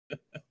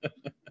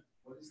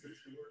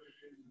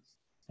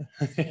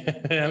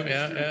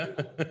Yeah.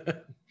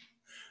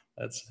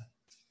 That's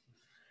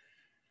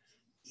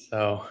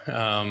so.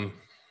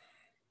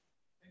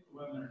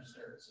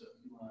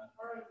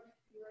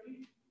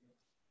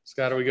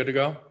 Scott, are we good to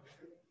go?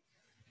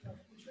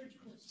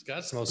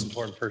 Scott's the most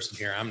important person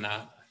here. I'm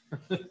not.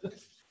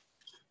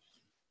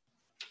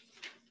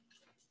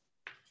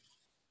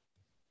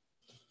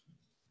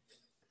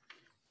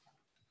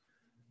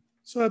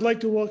 So I'd like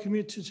to welcome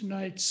you to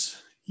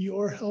tonight's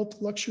Your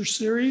Health Lecture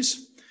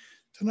Series.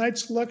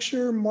 Tonight's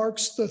lecture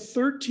marks the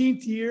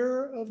 13th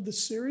year of the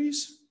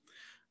series.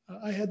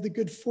 I had the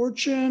good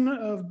fortune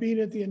of being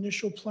at the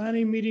initial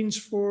planning meetings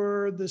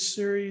for this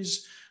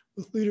series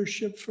with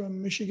leadership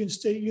from Michigan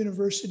State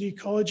University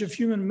College of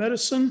Human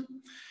Medicine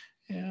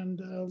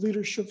and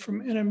leadership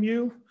from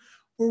NMU,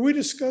 where we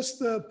discussed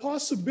the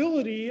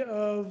possibility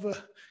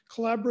of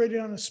collaborating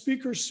on a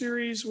speaker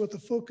series with a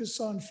focus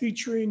on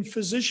featuring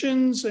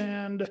physicians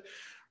and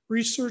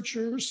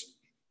researchers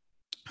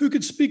who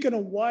could speak on a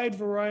wide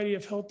variety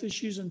of health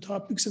issues and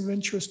topics of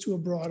interest to a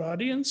broad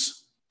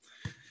audience,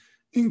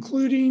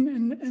 including,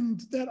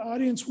 and that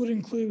audience would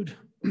include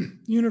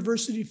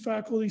university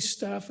faculty,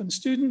 staff, and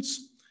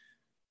students,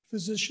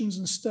 physicians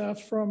and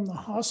staff from the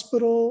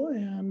hospital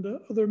and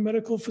other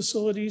medical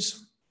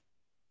facilities,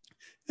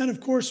 and of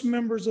course,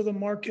 members of the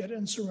market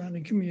and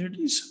surrounding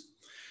communities.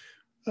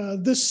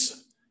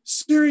 This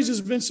series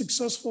has been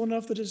successful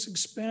enough that it's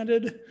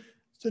expanded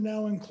to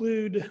now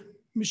include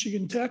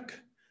Michigan Tech,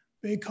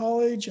 Bay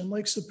College, and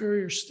Lake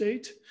Superior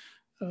State,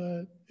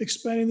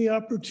 expanding the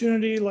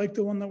opportunity like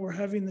the one that we're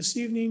having this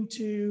evening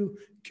to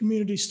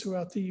communities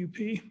throughout the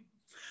UP.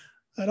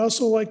 I'd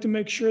also like to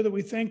make sure that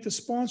we thank the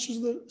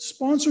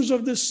sponsors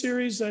of this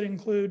series that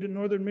include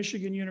Northern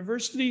Michigan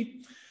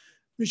University,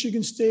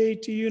 Michigan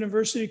State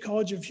University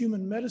College of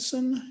Human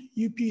Medicine,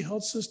 UP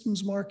Health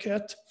Systems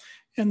Marquette,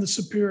 and the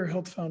Superior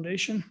Health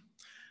Foundation.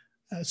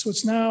 So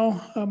it's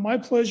now my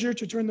pleasure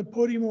to turn the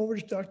podium over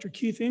to Dr.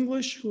 Keith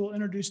English, who will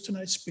introduce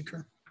tonight's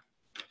speaker.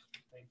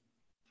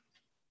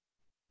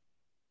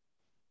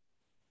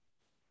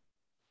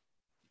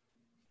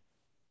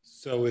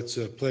 So it's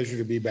a pleasure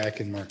to be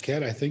back in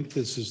Marquette. I think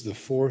this is the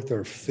fourth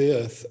or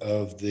fifth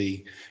of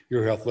the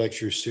Your Health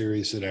Lecture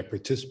series that I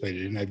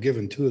participated in. I've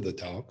given two of the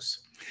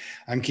talks.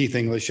 I'm Keith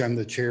English. I'm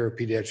the chair of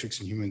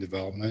pediatrics and human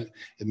development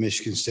at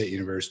Michigan State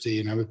University,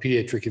 and I'm a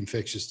pediatric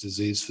infectious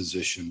disease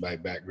physician by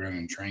background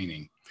and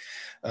training.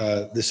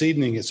 This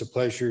evening, it's a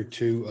pleasure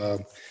to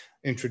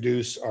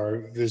introduce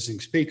our visiting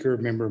speaker,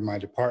 member of my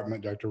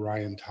department, Dr.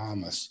 Ryan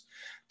Thomas.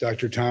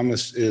 Dr.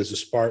 Thomas is a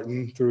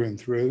Spartan through and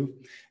through,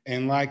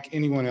 and like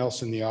anyone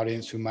else in the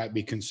audience who might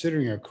be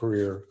considering a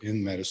career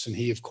in medicine,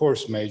 he of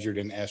course majored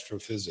in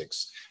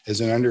astrophysics as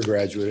an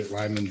undergraduate at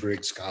Lyman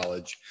Briggs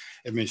College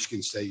at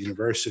Michigan State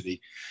University.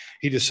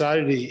 He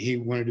decided he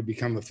wanted to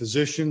become a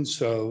physician,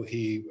 so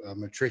he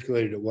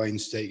matriculated at Wayne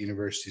State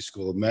University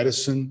School of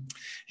Medicine.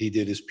 He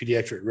did his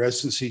pediatric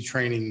residency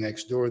training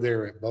next door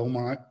there at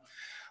Beaumont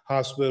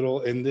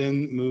Hospital, and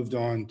then moved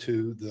on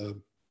to the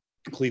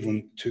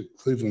Cleveland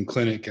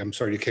Clinic,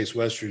 to Case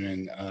Western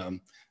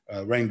and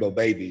Rainbow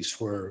Babies,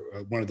 where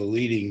one of the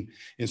leading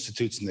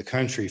institutes in the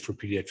country for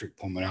pediatric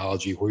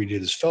pulmonology, where he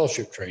did his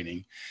fellowship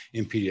training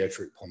in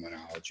pediatric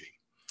pulmonology.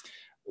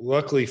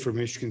 Luckily for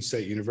Michigan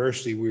State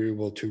University, we were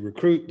able to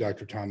recruit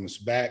Dr. Thomas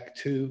back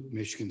to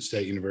Michigan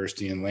State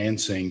University in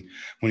Lansing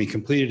when he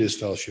completed his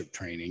fellowship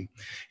training.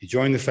 He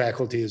joined the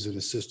faculty as an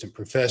assistant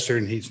professor,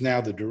 and he's now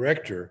the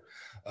director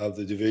of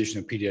the Division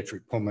of Pediatric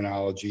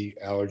Pulmonology,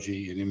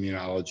 Allergy, and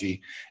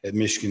Immunology at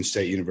Michigan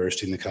State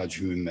University in the College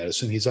of Human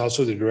Medicine. He's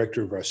also the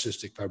director of our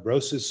Cystic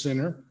Fibrosis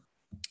Center.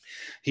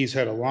 He's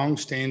had a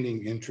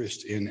long-standing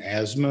interest in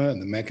asthma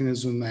and the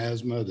mechanism of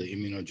asthma, the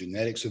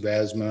immunogenetics of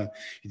asthma.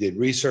 He did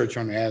research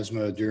on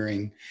asthma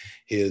during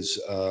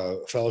his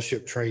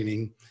fellowship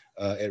training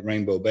at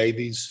Rainbow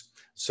Babies.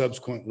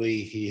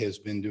 Subsequently, he has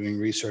been doing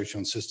research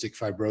on cystic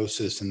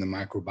fibrosis and the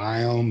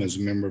microbiome as a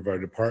member of our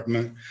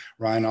department.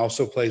 Ryan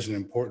also plays an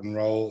important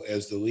role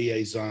as the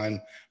liaison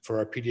for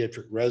our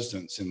pediatric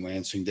residents in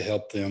Lansing to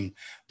help them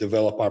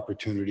develop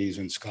opportunities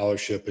in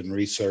scholarship and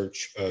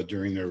research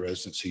during their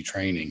residency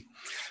training.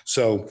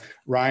 So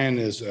Ryan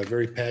is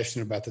very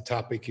passionate about the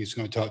topic he's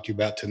going to talk to you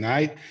about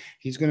tonight.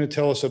 He's going to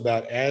tell us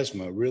about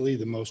asthma, really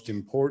the most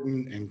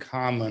important and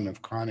common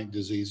of chronic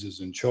diseases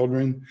in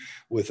children,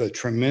 with a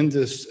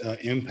tremendous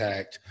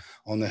impact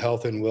on the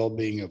health and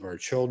well-being of our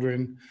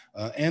children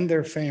and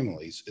their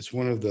families. It's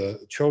one of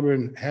the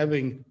children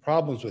having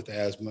problems with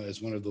asthma is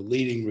one of the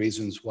leading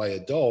reasons why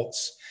adults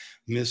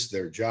miss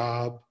their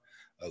job,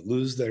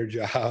 lose their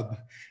job,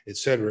 et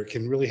cetera. It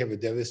can really have a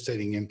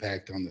devastating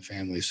impact on the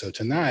family. So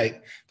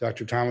tonight,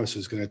 Dr. Thomas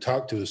is going to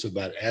talk to us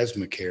about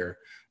asthma care,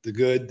 the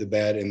good, the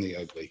bad, and the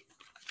ugly.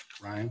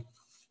 Ryan?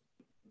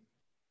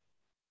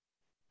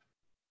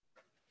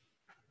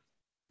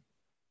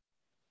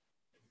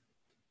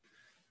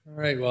 All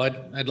right, well,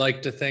 I'd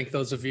like to thank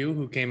those of you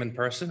who came in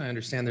person. I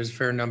understand there's a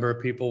fair number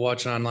of people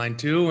watching online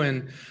too,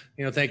 and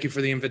thank you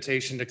for the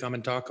invitation to come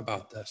and talk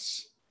about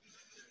this.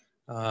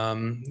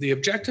 The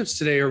objectives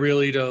today are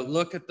really to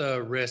look at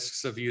the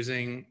risks of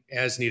using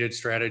as-needed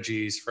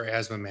strategies for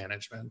asthma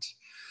management,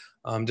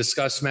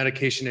 discuss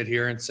medication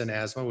adherence in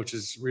asthma, which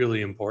is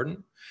really important,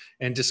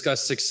 and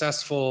discuss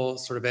successful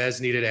sort of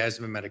as-needed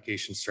asthma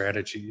medication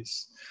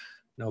strategies.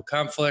 No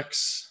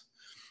conflicts.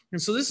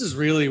 And so this is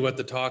really what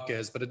the talk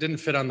is, but it didn't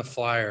fit on the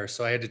flyer,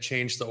 so I had to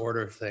change the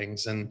order of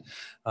things. And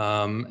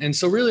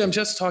so really, I'm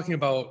just talking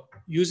about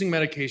using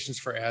medications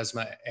for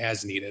asthma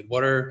as needed.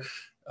 What are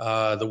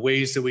the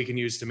ways that we can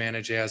use to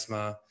manage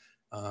asthma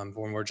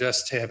when we're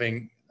just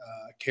having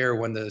care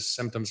when the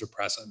symptoms are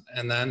present?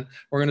 And then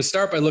we're going to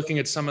start by looking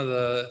at some of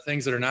the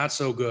things that are not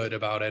so good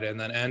about it, and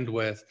then end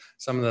with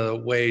some of the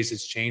ways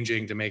it's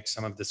changing to make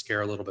some of this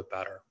care a little bit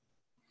better.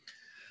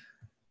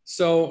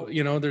 So,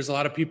 there's a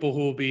lot of people who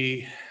will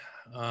be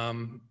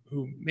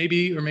who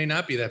maybe or may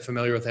not be that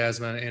familiar with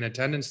asthma in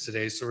attendance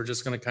today. So we're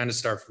just going to kind of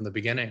start from the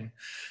beginning.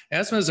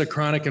 Asthma is a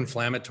chronic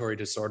inflammatory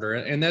disorder,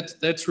 and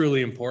that's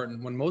really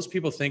important. When most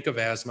people think of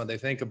asthma, they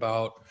think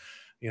about,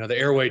 the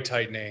airway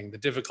tightening, the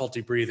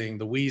difficulty breathing,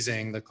 the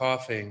wheezing, the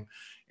coughing,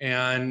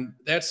 and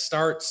that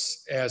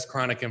starts as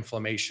chronic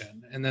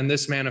inflammation. And then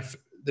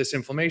this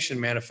inflammation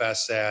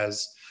manifests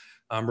as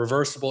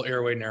reversible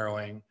airway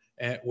narrowing,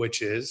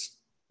 which is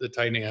the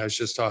tightening I was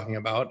just talking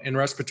about, and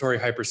respiratory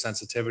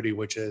hypersensitivity,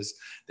 which is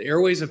the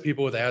airways of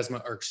people with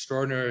asthma are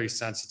extraordinarily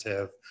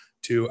sensitive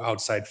to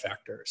outside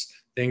factors.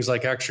 Things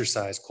like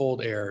exercise,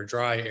 cold air,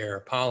 dry air,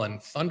 pollen,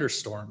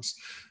 thunderstorms.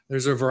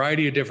 There's a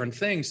variety of different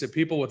things that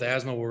people with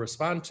asthma will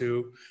respond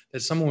to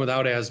that someone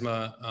without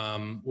asthma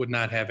would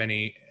not have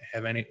any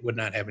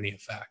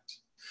effect.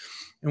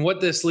 And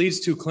what this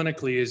leads to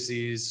clinically is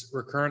these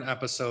recurrent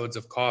episodes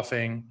of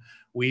coughing,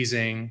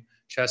 wheezing,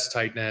 chest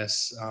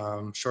tightness,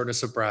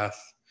 shortness of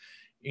breath.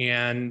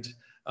 And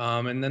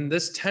then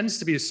this tends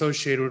to be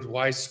associated with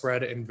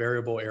widespread and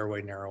variable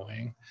airway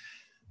narrowing.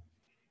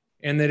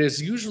 And that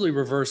is usually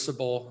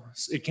reversible.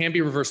 It can be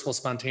reversible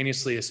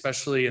spontaneously,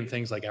 especially in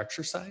things like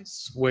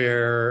exercise,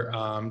 where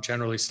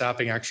generally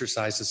stopping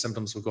exercise, the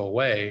symptoms will go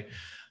away.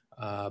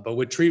 But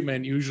with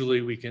treatment,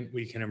 usually we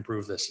can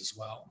improve this as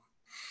well.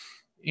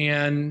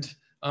 And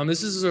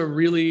this is a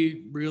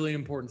really, really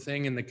important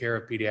thing in the care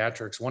of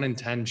pediatrics. 1 in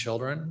 10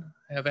 children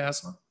have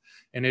asthma.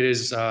 And it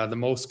is the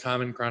most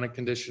common chronic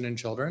condition in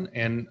children,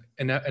 and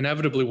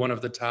inevitably one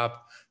of the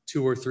top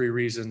 2 or 3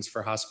 reasons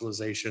for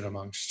hospitalization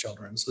amongst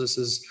children. So this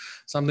is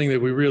something that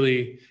we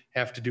really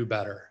have to do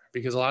better,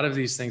 because a lot of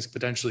these things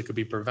potentially could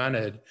be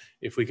prevented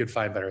if we could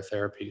find better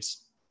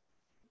therapies.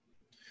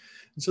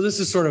 And so this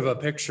is sort of a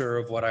picture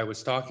of what I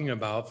was talking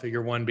about,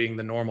 figure 1 being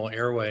the normal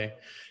airway.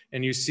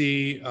 And you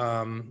see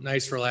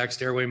nice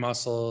relaxed airway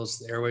muscles,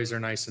 the airways are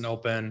nice and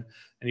open,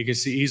 and you can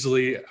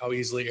see how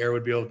easily air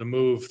would be able to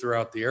move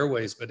throughout the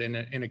airways. But in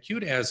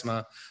acute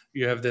asthma,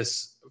 you have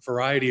this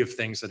variety of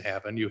things that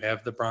happen. You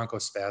have the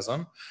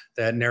bronchospasm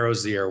that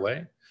narrows the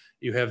airway.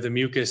 You have the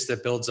mucus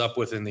that builds up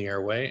within the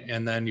airway,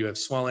 and then you have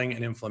swelling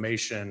and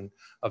inflammation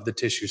of the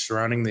tissue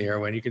surrounding the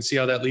airway. And you can see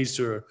how that leads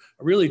to a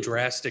really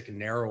drastic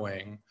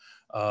narrowing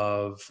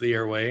of the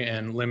airway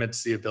and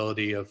limits the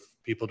ability of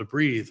people to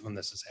breathe when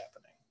this is happening.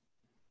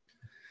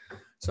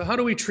 So how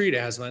do we treat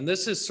asthma? And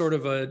this is sort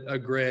of a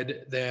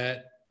grid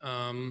that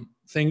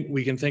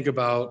we can think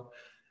about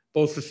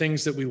both the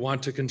things that we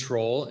want to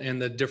control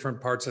and the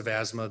different parts of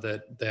asthma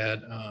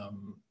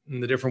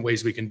and the different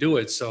ways we can do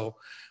it. So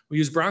we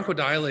use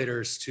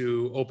bronchodilators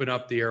to open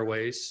up the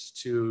airways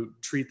to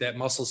treat that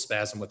muscle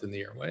spasm within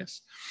the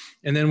airways.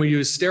 And then we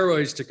use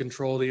steroids to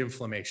control the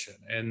inflammation.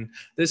 And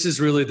this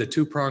is really the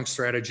 2-pronged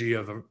strategy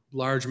of a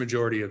large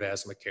majority of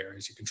asthma care.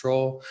 As you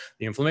control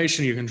the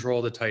inflammation, you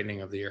control the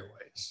tightening of the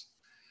airways.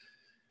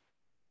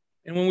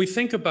 And when we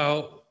think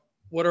about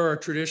what are our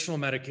traditional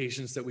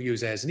medications that we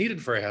use as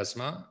needed for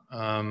asthma,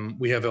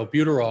 we have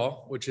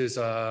albuterol, which is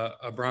a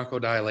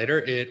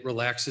bronchodilator. It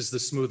relaxes the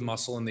smooth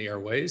muscle in the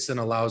airways and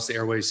allows the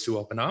airways to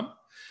open up.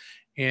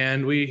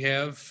 And we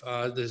have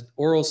the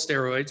oral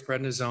steroids,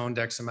 prednisone,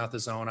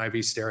 dexamethasone, IV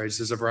steroids.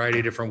 There's a variety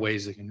of different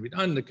ways that can be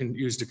done that can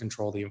use to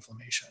control the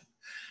inflammation.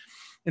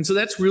 And so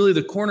that's really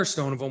the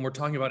cornerstone of when we're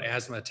talking about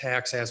asthma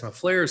attacks, asthma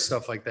flares,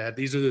 stuff like that.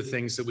 These are the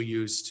things that we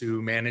use to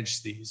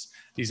manage these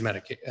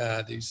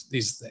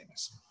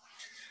things.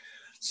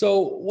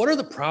 So what are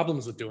the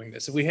problems with doing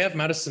this? If we have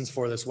medicines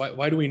for this,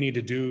 why do we need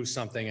to do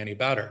something any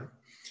better?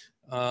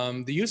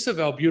 The use of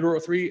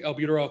 3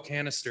 albuterol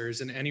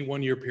canisters in any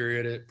 1-year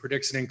period, it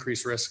predicts an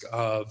increased risk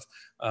of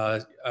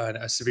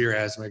a severe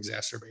asthma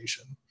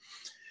exacerbation.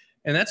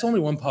 And that's only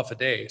 1 puff a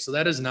day. So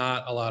that is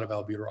not a lot of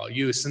albuterol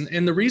use.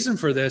 And the reason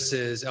for this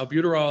is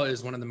albuterol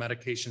is one of the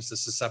medications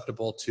that's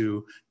susceptible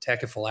to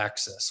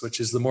tachyphylaxis, which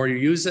is the more you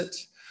use it,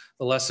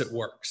 the less it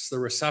works. The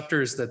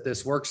receptors that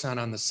this works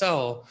on the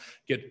cell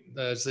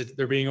as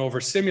they're being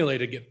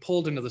overstimulated, get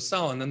pulled into the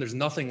cell, and then there's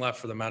nothing left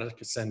for the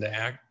medicine to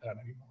act on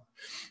anymore.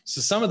 So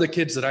some of the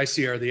kids that I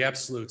see are the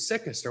absolute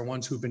sickest are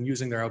ones who've been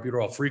using their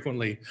albuterol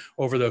frequently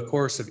over the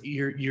course of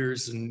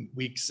years and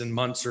weeks and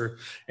months,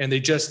 and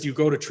you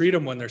go to treat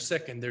them when they're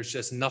sick and there's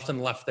just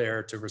nothing left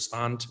there to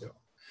respond to.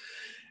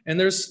 And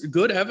there's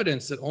good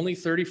evidence that only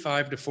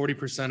 35 to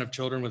 40% of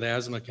children with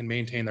asthma can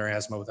maintain their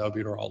asthma with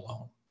albuterol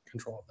alone,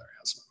 control of their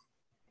asthma.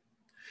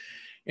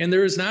 And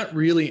there is not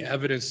really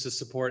evidence to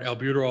support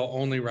albuterol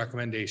only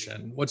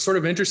recommendation. What's sort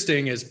of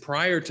interesting is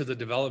prior to the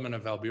development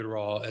of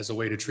albuterol as a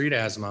way to treat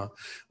asthma,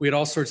 we had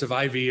all sorts of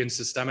IV and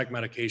systemic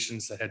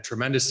medications that had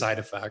tremendous side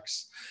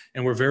effects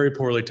and were very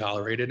poorly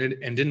tolerated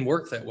and didn't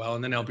work that well.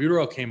 And then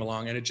albuterol came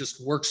along and it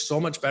just worked so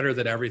much better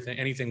than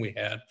anything we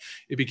had.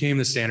 It became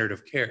the standard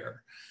of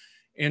care.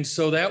 And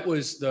so that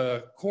was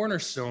the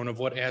cornerstone of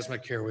what asthma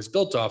care was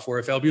built off, where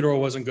if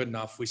albuterol wasn't good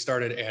enough, we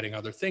started adding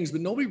other things,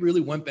 but nobody really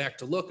went back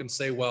to look and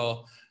say,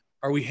 well,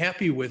 are we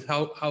happy with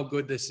how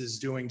good this is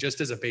doing just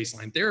as a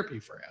baseline therapy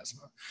for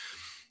asthma?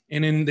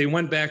 And then they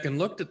went back and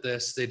looked at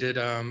this. They did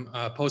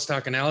a post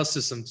hoc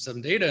analysis of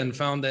some data and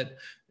found that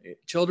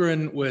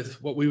children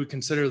with what we would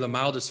consider the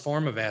mildest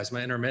form of asthma,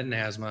 intermittent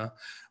asthma,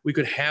 we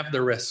could have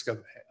the risk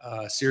of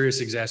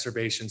serious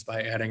exacerbations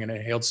by adding an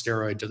inhaled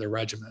steroid to their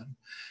regimen.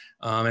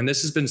 And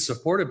this has been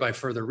supported by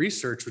further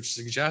research, which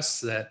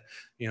suggests that,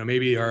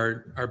 maybe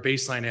our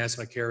baseline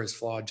asthma care is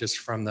flawed just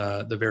from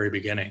the very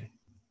beginning.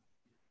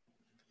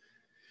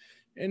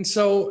 And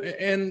so,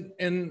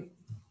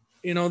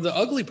 the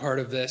ugly part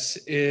of this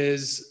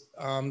is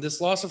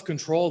this loss of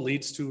control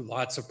leads to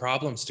lots of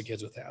problems to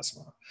kids with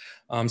asthma.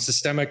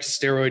 Systemic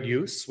steroid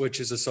use, which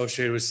is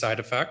associated with side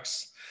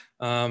effects,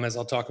 as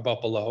I'll talk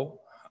about below,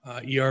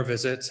 ER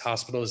visits,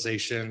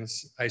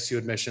 hospitalizations, ICU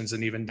admissions,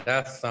 and even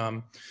death.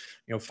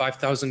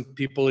 5,000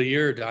 people a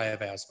year die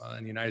of asthma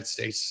in the United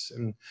States.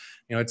 And,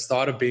 it's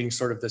thought of being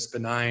sort of this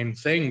benign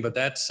thing, but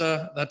that's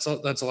a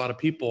lot of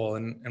people.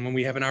 And when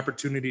we have an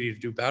opportunity to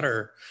do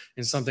better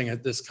in something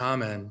this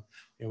common,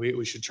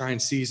 we should try and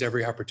seize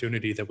every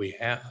opportunity that we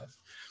have.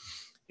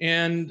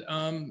 And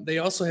they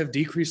also have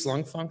decreased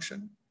lung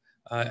function,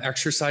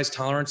 exercise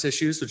tolerance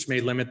issues, which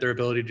may limit their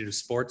ability to do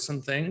sports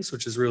and things,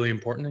 which is really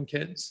important in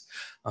kids.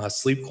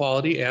 Sleep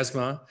quality,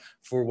 asthma,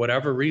 for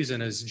whatever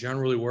reason, is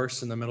generally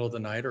worse in the middle of the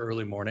night or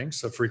early morning.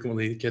 So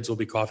frequently kids will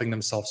be coughing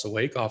themselves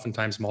awake,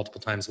 oftentimes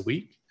multiple times a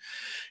week.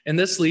 And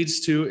this leads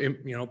to,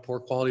 poor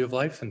quality of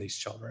life in these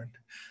children.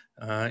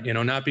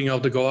 Not being able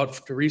to go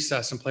out to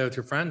recess and play with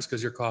your friends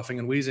because you're coughing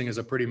and wheezing is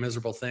a pretty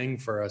miserable thing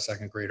for a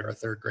second grader or a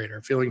third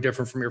grader. Feeling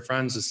different from your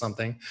friends is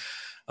something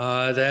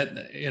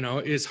that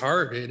is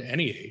hard at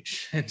any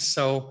age. And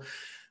so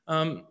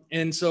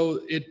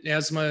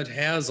asthma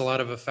has a lot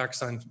of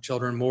effects on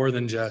children, more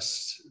than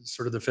just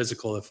sort of the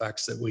physical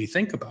effects that we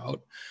think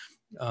about.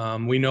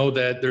 We know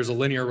that there's a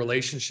linear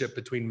relationship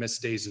between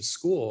missed days of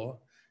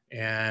school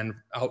and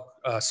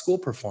school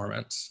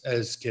performance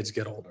as kids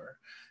get older.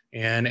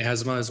 And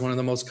asthma is one of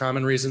the most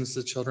common reasons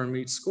that children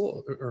miss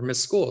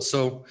school.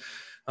 So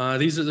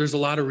there's a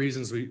lot of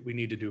reasons we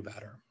need to do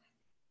better.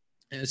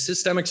 And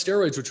systemic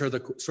steroids, which are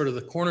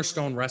the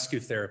cornerstone rescue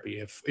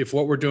therapy. If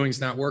what we're doing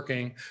is not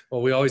working,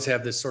 well, we always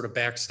have this sort of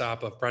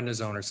backstop of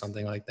prednisone or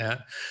something like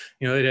that.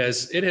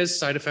 It has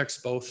side effects,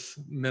 both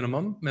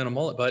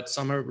minimal, but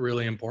some are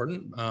really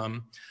important.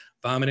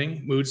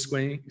 Vomiting, mood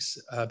swings,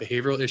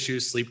 behavioral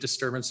issues, sleep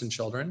disturbance in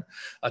children.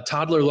 A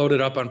toddler loaded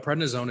up on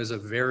prednisone is a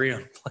very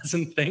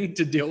unpleasant thing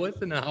to deal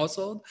with in a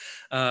household.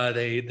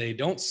 They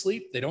don't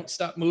sleep, they don't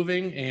stop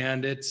moving,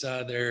 and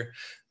they're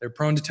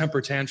prone to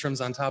temper tantrums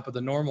on top of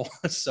the normal.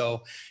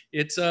 So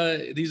these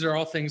are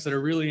all things that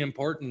are really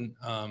important.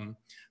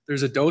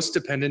 There's a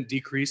dose-dependent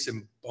decrease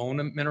in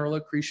bone mineral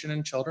accretion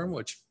in children,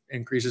 which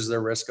increases their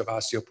risk of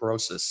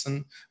osteoporosis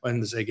and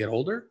when they get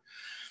older.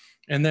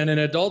 And then in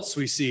adults,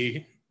 we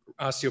see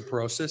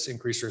osteoporosis,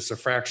 increased risk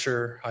of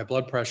fracture, high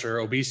blood pressure,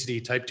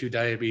 obesity, type 2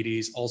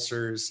 diabetes,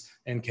 ulcers,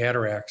 and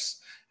cataracts.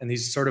 And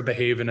these sort of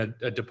behave in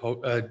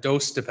a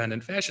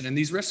dose-dependent fashion. And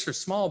these risks are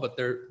small, but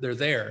they're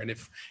there. And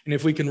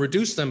if we can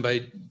reduce them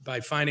by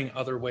finding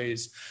other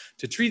ways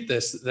to treat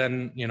this,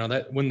 then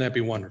wouldn't that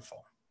be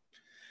wonderful?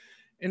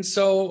 And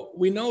so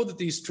we know that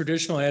these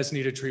traditional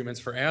as-needed treatments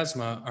for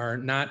asthma are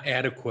not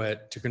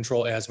adequate to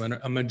control asthma in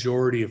a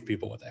majority of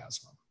people with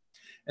asthma.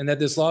 And that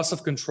this loss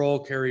of control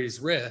carries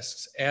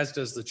risks, as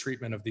does the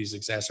treatment of these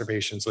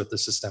exacerbations with the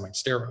systemic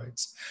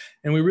steroids.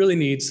 And we really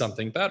need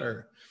something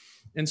better.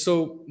 And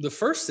so the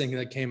first thing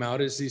that came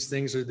out is these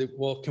things are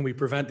can we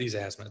prevent these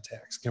asthma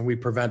attacks? Can we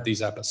prevent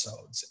these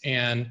episodes?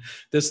 And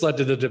this led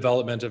to the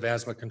development of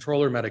asthma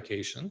controller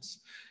medications.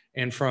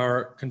 And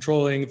for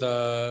controlling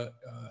the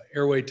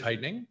airway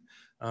tightening,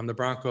 the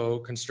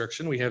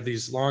bronchoconstriction, we have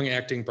these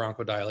long-acting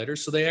bronchodilators.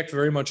 So they act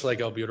very much like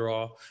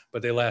albuterol,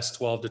 but they last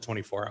 12 to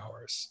 24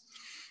 hours.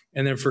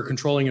 And then for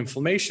controlling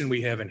inflammation,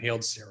 we have inhaled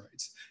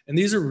steroids. And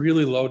these are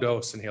really low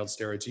dose inhaled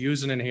steroids. You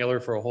use an inhaler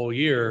for a whole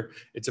year,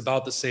 it's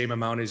about the same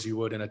amount as you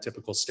would in a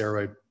typical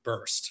steroid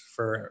burst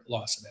for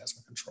loss of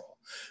asthma control.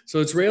 So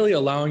it's really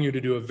allowing you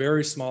to do a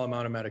very small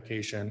amount of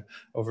medication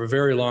over a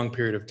very long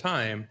period of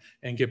time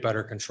and get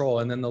better control.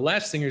 And then the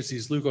last thing is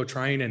these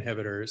leukotriene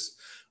inhibitors,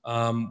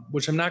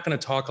 which I'm not going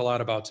to talk a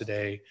lot about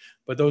today,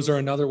 but those are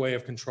another way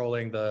of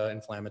controlling the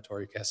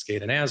inflammatory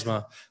cascade in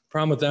asthma. The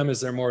problem with them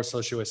is they're more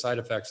associated with side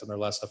effects and they're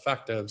less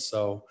effective.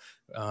 So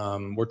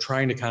we're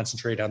trying to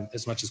concentrate on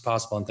as much as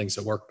possible on things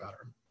that work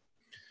better.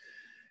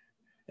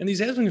 And these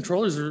asthma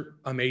controllers are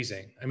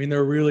amazing. I mean,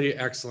 they're a really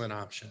excellent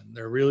option.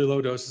 They're really low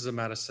doses of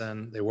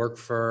medicine. They work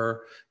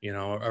for,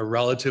 a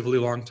relatively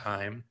long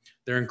time.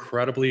 They're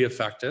incredibly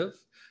effective.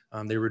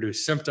 They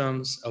reduce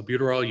symptoms,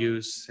 albuterol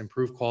use,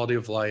 improve quality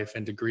of life,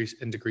 and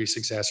decrease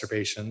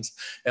exacerbations.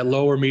 At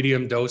low or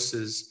medium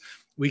doses,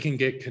 we can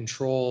get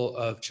control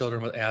of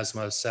children with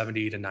asthma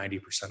 70 to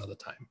 90% of the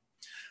time.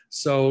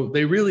 So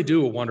they really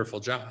do a wonderful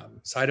job.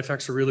 Side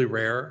effects are really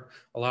rare.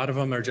 A lot of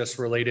them are just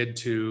related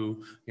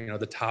to,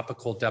 the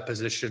topical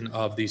deposition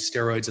of these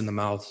steroids in the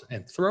mouth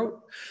and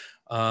throat.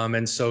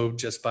 And so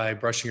just by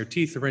brushing your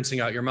teeth and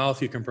rinsing out your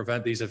mouth, you can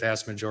prevent these a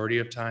vast majority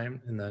of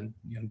time. In the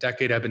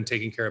decade I've been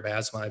taking care of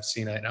asthma, I've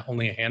seen it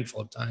only a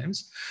handful of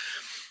times.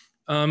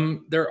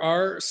 There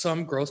are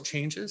some growth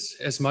changes,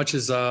 as much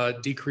as a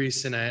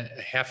decrease in a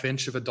 ½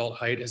 inch of adult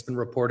height has been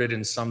reported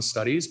in some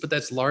studies, but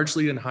that's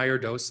largely in higher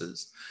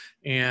doses.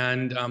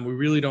 And we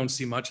really don't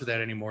see much of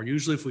that anymore.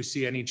 Usually if we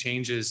see any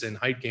changes in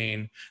height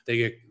gain,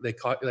 they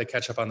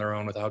catch up on their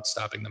own without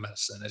stopping the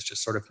medicine. It's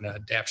just sort of an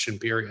adaptation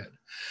period.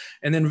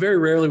 And then very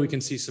rarely we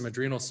can see some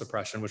adrenal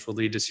suppression, which will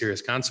lead to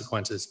serious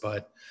consequences,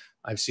 but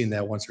I've seen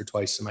that once or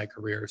twice in my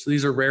career. So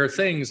these are rare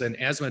things, and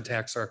asthma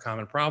attacks are a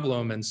common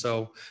problem. And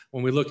so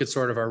when we look at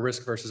sort of our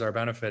risk versus our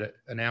benefit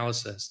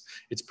analysis,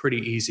 it's pretty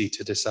easy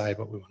to decide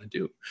what we want to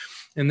do.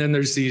 And then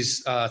there's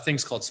these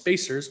things called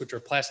spacers, which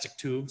are plastic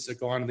tubes that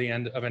go on the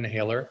end of an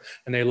inhaler,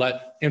 and they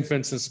let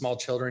infants and small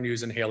children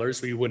use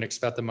inhalers where you wouldn't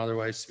expect them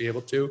otherwise to be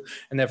able to.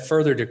 And that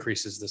further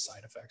decreases the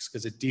side effects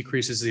because it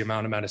decreases the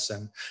amount of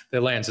medicine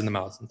that lands in the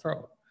mouth and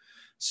throat.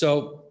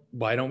 So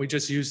why don't we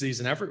just use these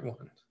in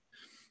everyone?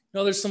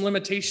 No, there's some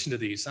limitation to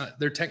these.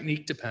 They're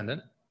technique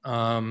dependent.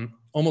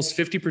 Almost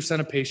 50%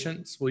 of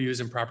patients will use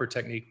improper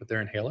technique with their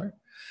inhaler,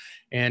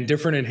 and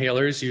different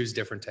inhalers use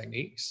different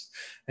techniques.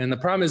 And the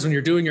problem is when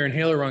you're doing your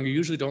inhaler wrong, you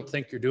usually don't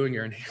think you're doing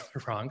your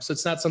inhaler wrong. So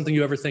it's not something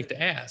you ever think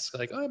to ask,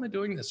 like, oh, am I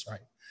doing this right?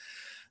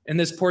 And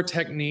this poor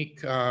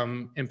technique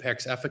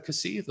impacts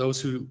efficacy. Those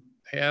who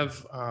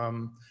have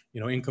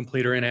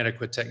incomplete or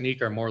inadequate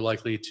technique are more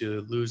likely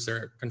to lose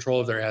their control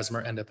of their asthma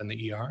or end up in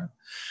the ER.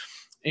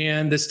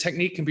 And this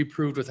technique can be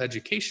proved with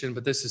education,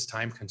 but this is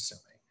time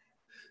consuming.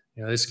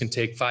 This can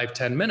take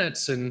 5-10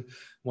 minutes. And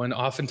when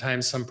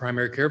oftentimes some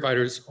primary care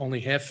providers only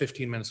have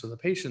 15 minutes with a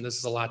patient, this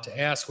is a lot to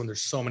ask when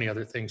there's so many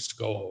other things to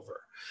go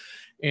over.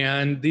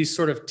 And these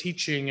sort of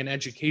teaching and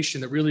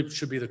education that really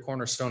should be the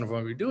cornerstone of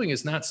what we're doing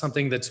is not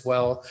something that's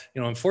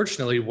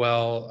unfortunately,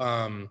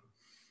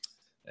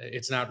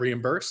 it's not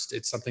reimbursed.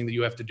 It's something that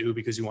you have to do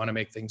because you want to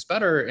make things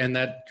better. And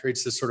that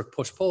creates this sort of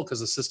push-pull because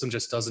the system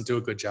just doesn't do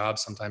a good job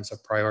sometimes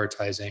of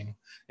prioritizing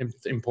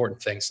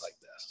important things like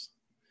this.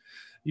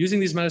 Using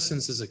these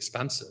medicines is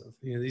expensive.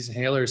 These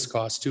inhalers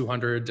cost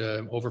 $200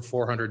 to over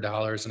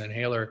 $400 an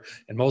inhaler,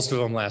 and most of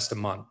them last a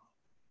month.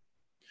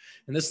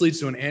 And this leads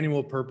to an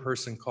annual per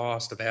person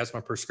cost of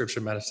asthma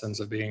prescription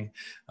medicines of being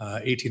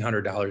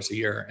 $1,800 a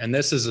year. And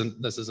this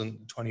isn't a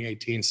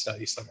 2018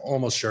 study, so I'm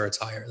almost sure it's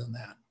higher than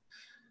that.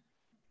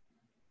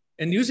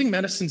 And using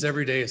medicines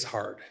every day is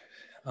hard.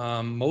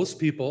 Most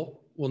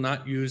people will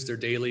not use their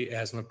daily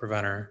asthma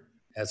preventer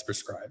as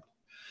prescribed.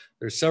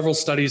 There's several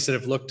studies that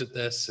have looked at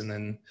this, and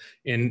then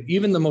in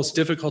even the most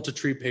difficult to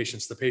treat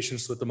patients, the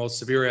patients with the most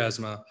severe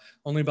asthma,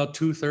 only about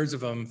 2/3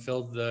 of them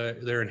filled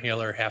their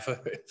inhaler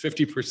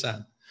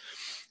 50%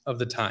 of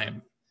the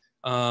time.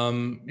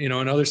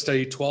 Another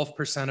study,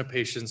 12% of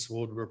patients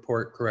would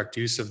report correct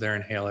use of their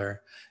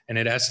inhaler, and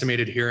it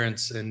estimated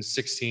adherence in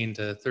 16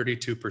 to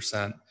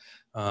 32%.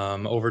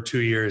 Over 2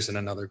 years in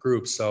another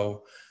group.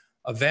 So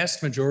a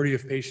vast majority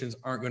of patients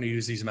aren't going to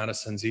use these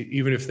medicines,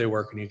 even if they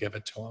work and you give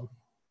it to them.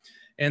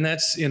 And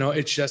that's,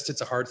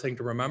 it's a hard thing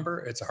to remember.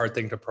 It's a hard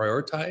thing to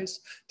prioritize.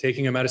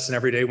 Taking a medicine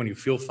every day when you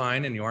feel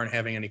fine and you aren't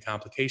having any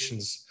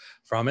complications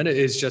from it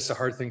is just a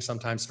hard thing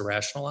sometimes to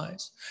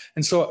rationalize.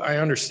 And so I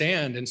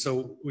understand. And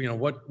so,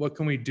 what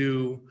can we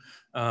do?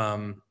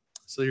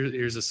 So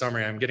here's a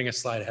summary. I'm getting a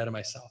slide ahead of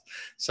myself.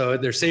 So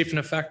they're safe and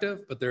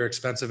effective, but they're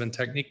expensive and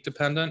technique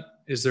dependent.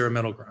 Is there a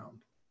middle ground?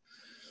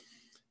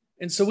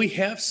 And so we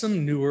have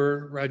some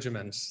newer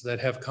regimens that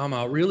have come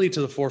out really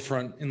to the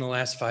forefront in the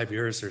last 5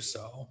 years or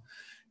so.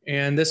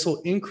 And this will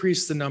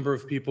increase the number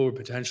of people who are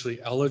potentially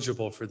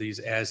eligible for these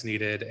as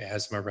needed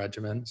asthma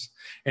regimens.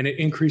 And it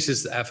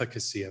increases the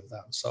efficacy of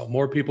them. So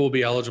more people will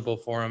be eligible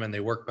for them and they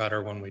work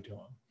better when we do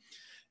them.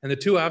 And the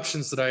two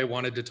options that I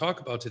wanted to talk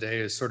about today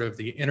is sort of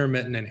the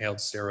intermittent inhaled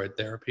steroid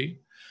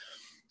therapy.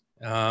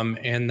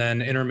 And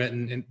then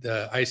intermittent,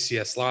 the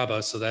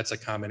ICS-LABA, so that's a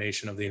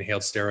combination of the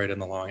inhaled steroid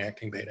and the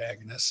long-acting beta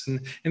agonist.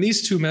 And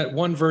these two,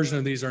 one version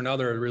of these or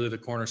another, are really the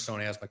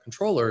cornerstone asthma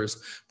controllers,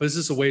 but this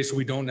is a way so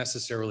we don't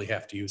necessarily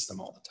have to use them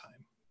all the time.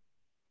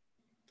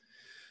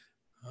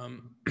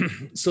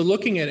 So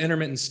looking at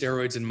intermittent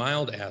steroids in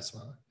mild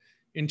asthma,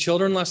 in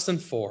children less than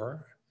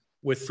 4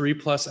 with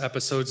 3+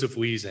 episodes of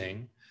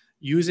wheezing,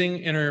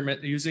 using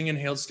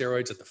inhaled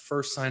steroids at the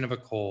first sign of a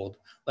cold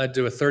led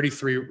to a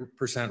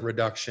 33%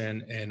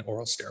 reduction in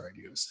oral steroid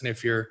use. And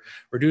if you're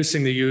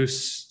reducing the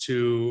use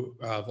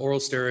of oral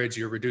steroids,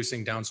 you're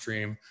reducing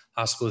downstream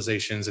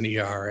hospitalizations and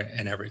ER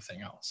and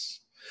everything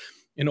else.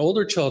 In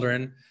older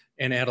children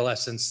and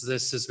adolescents,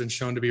 this has been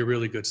shown to be a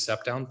really good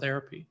step-down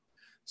therapy.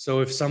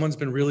 So if someone's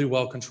been really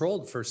well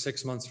controlled for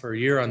 6 months for a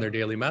year on their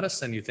daily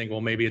medicine, you think,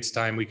 well, maybe it's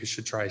time we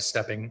should try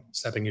stepping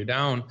you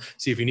down,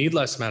 see if you need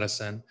less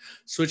medicine.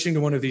 Switching to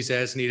one of these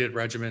as needed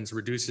regimens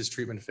reduces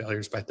treatment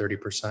failures by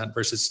 30%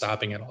 versus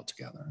stopping it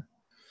altogether.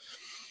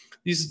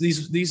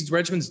 These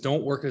regimens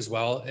don't work as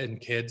well in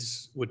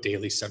kids with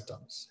daily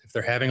symptoms. If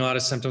they're having a lot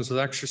of symptoms with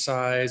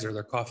exercise or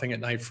they're coughing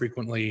at night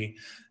frequently,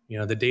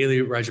 the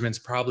daily regimen's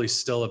probably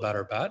still a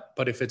better bet.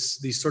 But if it's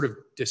these sort of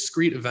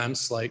discrete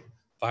events like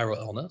viral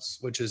illness,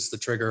 which is the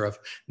trigger of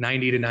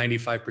 90 to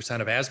 95%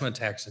 of asthma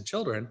attacks in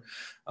children,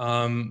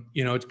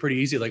 it's pretty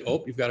easy. Like,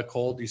 oh, you've got a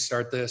cold, you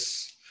start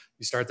this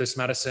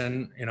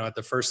medicine, at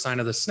the first sign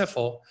of the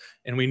sniffle,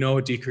 and we know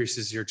it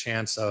decreases your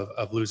chance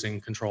of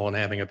losing control and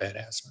having a bad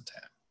asthma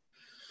attack.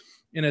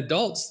 In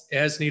adults,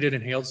 as needed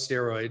inhaled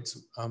steroids,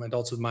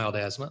 adults with mild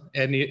asthma,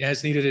 and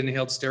as needed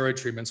inhaled steroid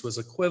treatments was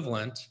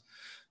equivalent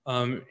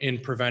in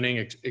preventing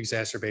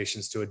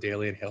exacerbations to a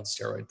daily inhaled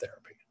steroid therapy.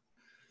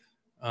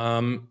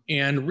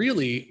 And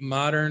really,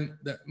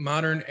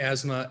 modern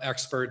asthma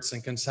experts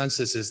and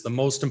consensus is the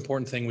most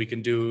important thing we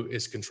can do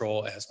is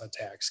control asthma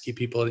attacks, keep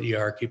people at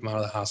ER, keep them out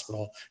of the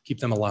hospital, keep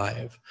them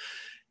alive.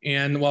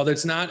 And while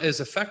it's not as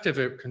effective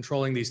at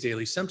controlling these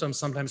daily symptoms,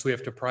 sometimes we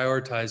have to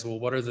prioritize,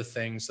 well, what are the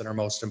things that are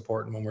most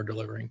important when we're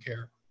delivering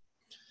care?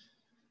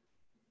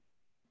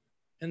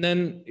 And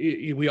then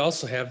we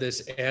also have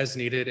this as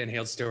needed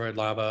inhaled steroid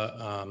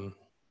LABA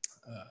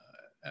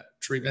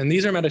treatment. And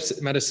these are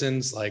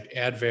medicines like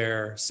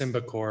Advair,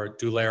 Symbicort,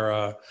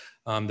 Dulera,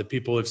 that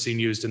people have seen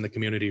used in the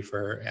community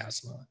for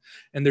asthma.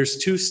 And there's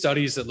 2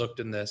 studies that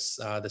looked in this,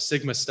 the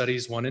Sigma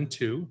studies 1 and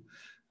 2,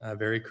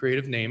 very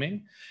creative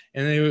naming.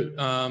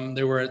 And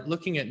they were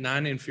looking at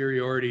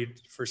non-inferiority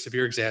for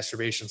severe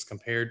exacerbations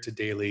compared to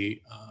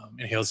daily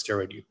inhaled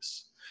steroid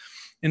use.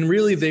 And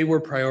really they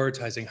were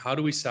prioritizing, how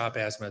do we stop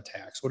asthma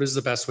attacks? What is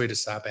the best way to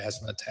stop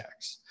asthma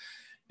attacks?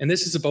 And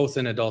this is both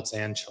in adults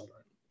and children.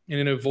 And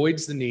it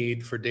avoids the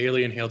need for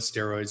daily inhaled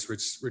steroids,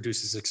 which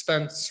reduces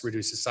expense,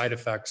 reduces side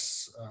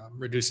effects,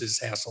 reduces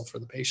hassle for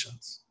the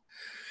patients.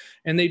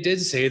 And they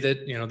did say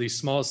that these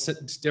small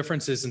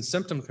differences in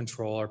symptom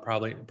control are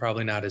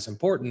probably not as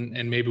important,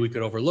 and maybe we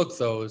could overlook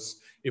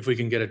those if we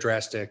can get a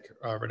drastic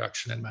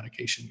reduction in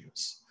medication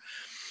use.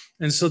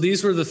 And so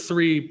these were the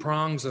 3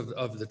 prongs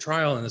of the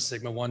trial in the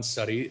Sigma-1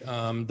 study.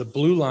 The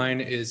blue line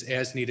is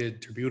as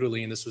needed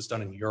terbutaline. This was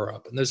done in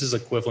Europe. And this is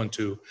equivalent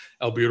to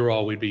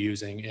albuterol we'd be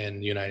using in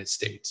the United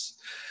States.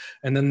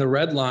 And then the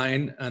red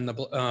line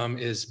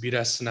is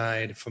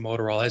budesonide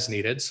formoterol as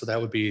needed. So that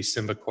would be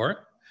Symbicort.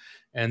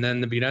 And then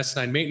the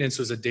budesonide maintenance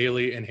was a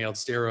daily inhaled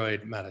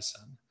steroid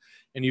medicine.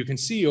 And you can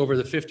see over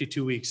the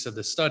 52 weeks of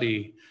the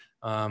study,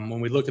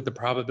 when we look at the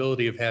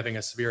probability of having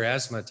a severe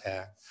asthma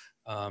attack,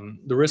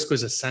 the risk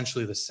was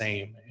essentially the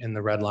same in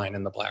the red line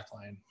and the black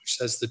line, which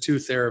says the 2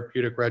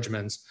 therapeutic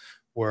regimens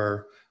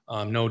were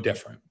no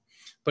different.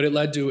 But it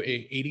led to a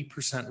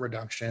 80%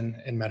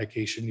 reduction in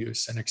medication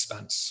use and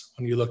expense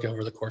when you look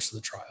over the course of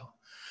the trial.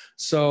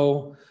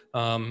 So,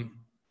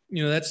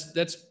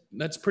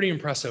 that's pretty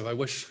impressive. I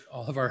wish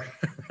all of our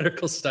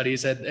medical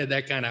studies had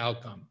that kind of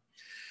outcome.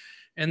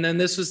 And then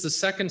this was the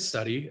second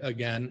study,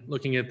 again,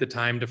 looking at the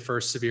time to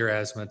first severe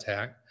asthma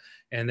attack.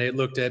 And they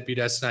looked at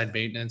budesonide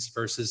maintenance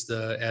versus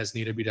the as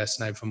needed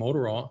budesonide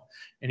formoterol.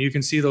 And you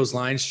can see those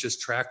lines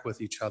just track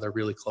with each other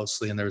really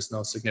closely, and there's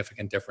no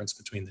significant difference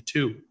between the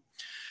 2.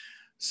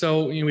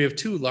 So we have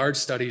 2 large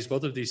studies.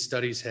 Both of these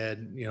studies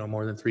had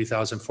more than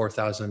 3,000,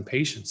 4,000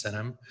 patients in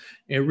them.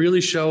 It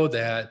really showed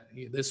that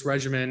this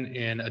regimen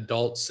in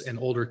adults and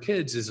older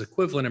kids is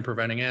equivalent in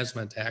preventing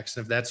asthma attacks.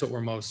 And if that's what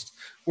we're most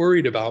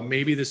worried about,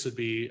 maybe this would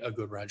be a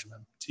good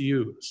regimen to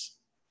use.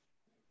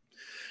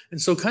 And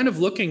so kind of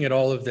looking at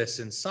all of this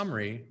in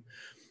summary,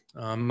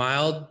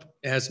 mild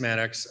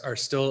asthmatics are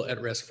still at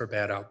risk for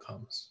bad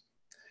outcomes.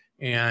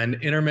 And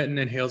intermittent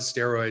inhaled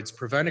steroids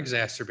prevent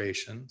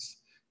exacerbations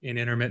in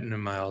intermittent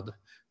and mild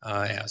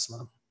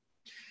asthma.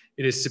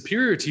 It is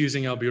superior to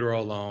using albuterol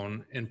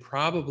alone and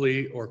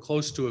probably or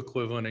close to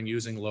equivalent in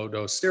using low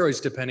dose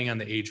steroids, depending on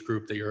the age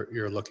group that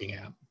you're looking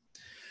at.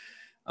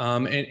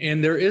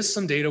 And there is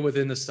some data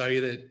within the study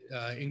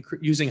that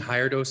using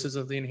higher doses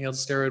of the inhaled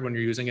steroid when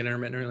you're using it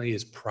intermittently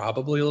is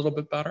probably a little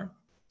bit better.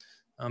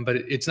 But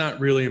it's not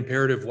really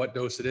imperative what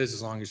dose it is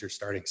as long as you're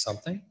starting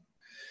something.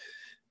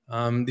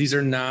 These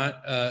are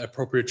not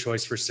appropriate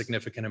choice for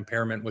significant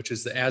impairment, which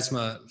is the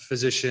asthma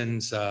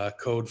physician's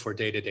code for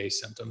day-to-day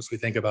symptoms. We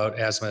think about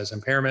asthma as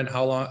impairment.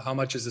 How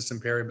much is this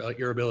impair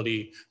your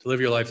ability to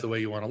live your life the way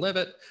you want to live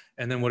it?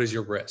 And then what is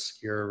your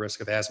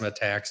risk of asthma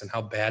attacks and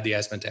how bad the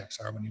asthma attacks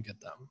are when you get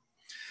them.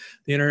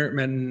 The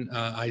intermittent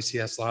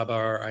ICS LABA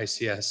or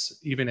ICS,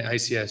 even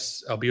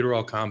ICS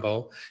albuterol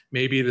combo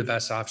may be the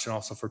best option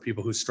also for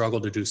people who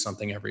struggle to do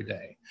something every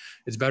day.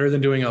 It's better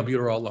than doing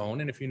albuterol alone.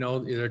 And if you know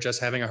they're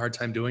just having a hard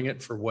time doing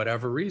it for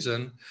whatever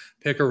reason,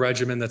 pick a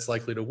regimen that's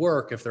likely to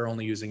work if they're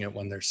only using it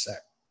when they're sick.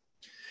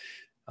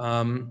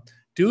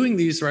 Doing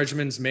these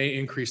regimens may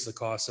increase the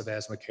cost of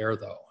asthma care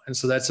though. And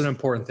so that's an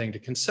important thing to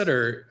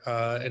consider.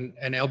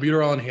 An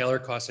albuterol inhaler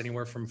costs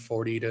anywhere from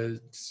 $40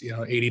 to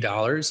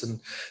 $80.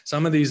 And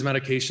some of these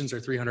medications are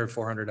 $300,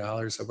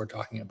 $400 that we're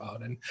talking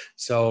about. And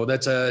so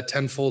that's a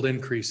 10-fold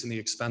increase in the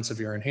expense of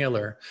your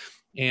inhaler.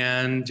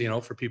 And,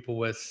 for people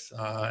with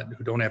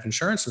who don't have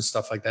insurance and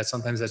stuff like that,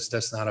 sometimes that's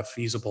just not a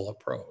feasible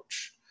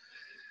approach.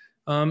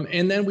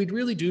 And then we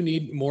really do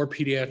need more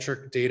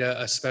pediatric data,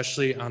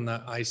 especially on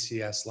the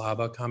ICS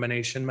LABA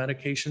combination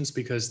medications,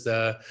 because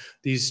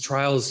these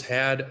trials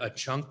had a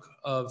chunk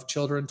of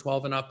children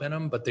 12 and up in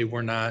them, but they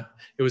were not,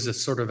 it was a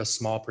sort of a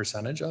small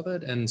percentage of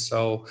it. And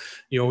so,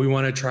 we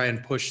want to try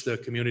and push the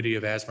community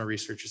of asthma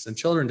researchers and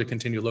children to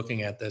continue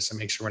looking at this and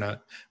make sure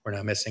we're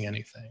not missing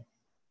anything.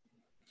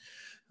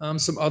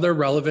 Some other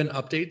relevant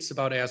updates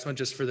about asthma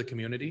just for the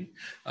community.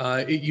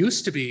 It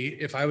used to be,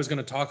 if I was going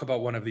to talk about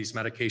one of these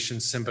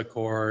medications,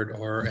 Symbicort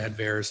or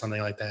Advair or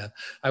something like that,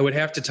 I would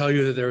have to tell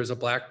you that there was a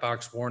black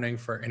box warning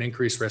for an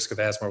increased risk of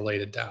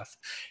asthma-related death.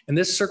 And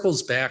this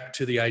circles back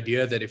to the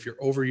idea that if you're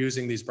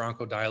overusing these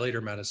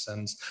bronchodilator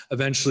medicines,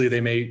 eventually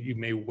you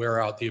may wear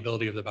out the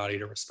ability of the body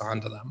to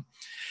respond to them.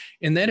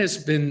 And that has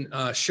been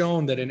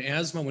shown that in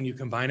asthma, when you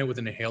combine it with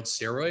an inhaled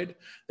steroid,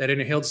 that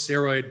inhaled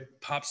steroid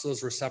pops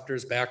those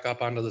receptors back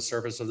up onto the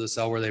surface of the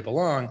cell where they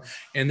belong.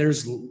 And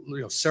there's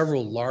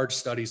several large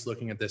studies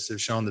looking at this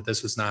have shown that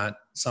this was not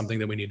something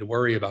that we need to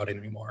worry about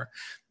anymore.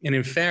 And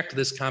in fact,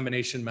 this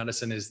combination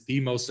medicine is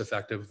the most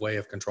effective way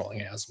of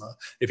controlling asthma.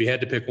 If you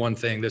had to pick one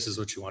thing, this is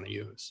what you want to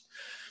use.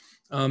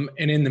 And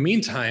in the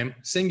meantime,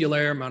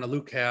 Singulair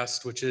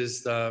montelukast, which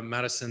is the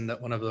medicine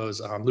that one of those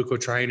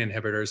leukotriene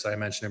inhibitors that I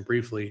mentioned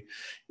briefly,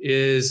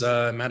 is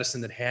a medicine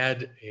that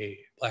had a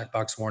black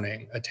box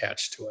warning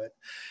attached to it.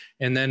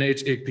 And then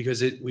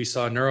we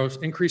saw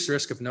increased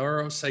risk of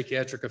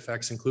neuropsychiatric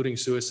effects, including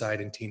suicide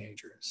in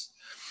teenagers.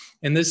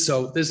 And this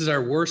is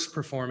our worst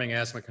performing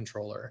asthma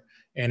controller,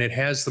 and it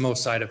has the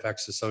most side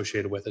effects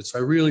associated with it. So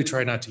I really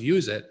try not to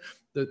use it.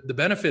 The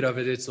benefit of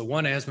it, it's the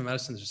one asthma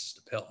medicine that's just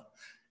a pill.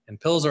 And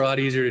pills are a lot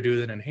easier to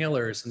do than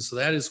inhalers. And so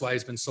that is why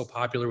it's been so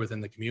popular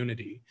within the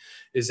community,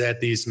 is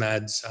that these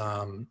meds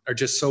are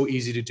just so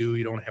easy to do.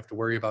 You don't have to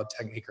worry about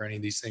technique or any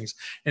of these things.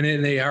 And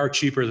they are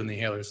cheaper than the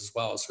inhalers as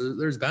well. So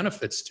there's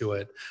benefits to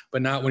it,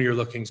 but not when you're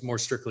looking more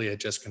strictly at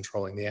just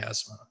controlling the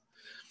asthma.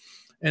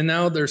 And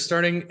now they're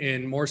starting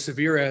in more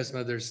severe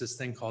asthma. There's this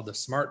thing called the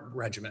SMART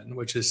regimen,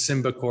 which is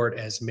Symbicort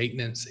as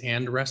maintenance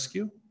and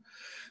rescue.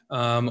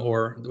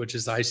 Which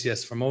is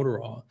ICS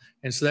formoterol.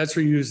 And so that's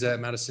where you use that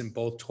medicine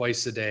both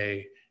twice a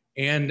day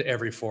and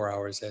every 4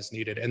 hours as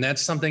needed. And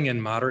that's something in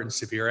moderate and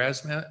severe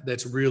asthma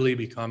that's really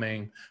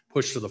becoming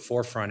pushed to the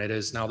forefront. It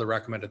is now the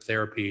recommended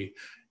therapy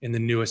in the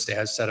newest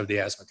set of the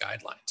asthma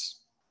guidelines.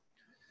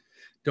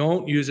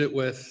 Don't use it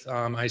with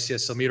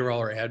ICS salmeterol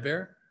or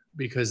Advair,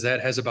 because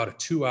that has about a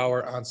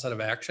 2-hour onset of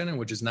action, and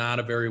which is not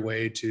a very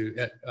way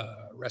to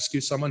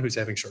rescue someone who's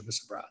having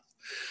shortness of breath.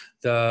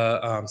 The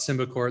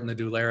Symbicort and the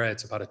Dulera,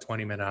 it's about a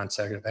 20-minute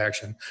onset of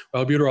action.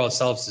 Well, albuterol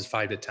itself is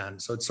 5 to 10.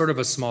 So it's sort of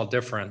a small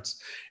difference.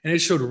 And it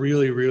showed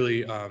really,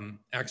 really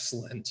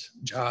excellent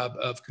job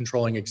of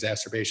controlling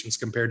exacerbations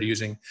compared to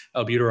using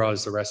albuterol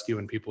as the rescue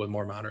in people with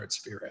more moderate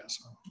severe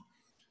asthma.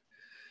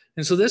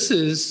 And so this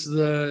is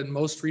the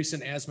most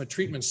recent asthma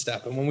treatment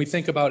step. And when we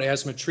think about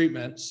asthma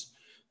treatments,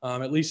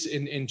 at least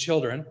in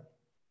children,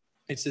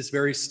 it's this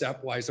very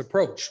stepwise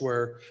approach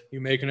where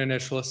you make an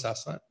initial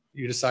assessment.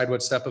 You decide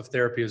what step of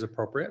therapy is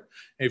appropriate.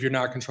 And if you're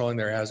not controlling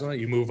their asthma,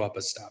 you move up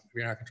a step. If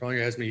you're not controlling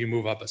your asthma, you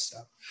move up a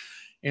step.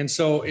 And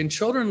so in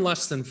children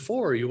less than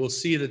 4, you will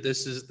see that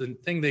this is the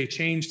thing they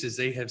changed, is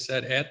they have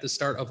said at the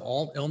start of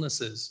all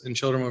illnesses in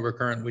children with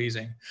recurrent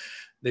wheezing,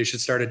 they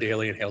should start a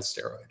daily inhaled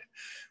steroid,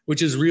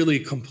 which is really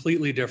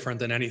completely different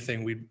than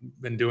anything we've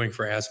been doing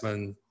for asthma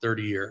in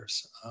 30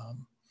 years.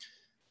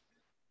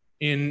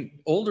 In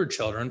older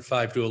children,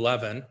 5 to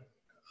 11,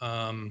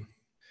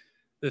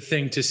 the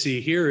thing to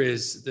see here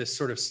is this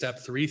sort of step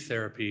 3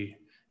 therapy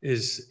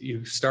is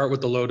you start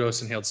with the low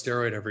dose inhaled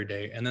steroid every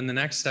day. And then the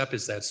next step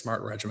is that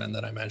SMART regimen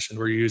that I mentioned,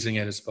 where you're using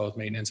it as both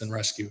maintenance and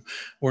rescue,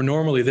 where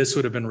normally this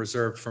would have been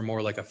reserved for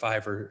more like a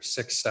 5 or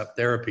 6 step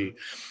therapy.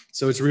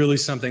 So it's really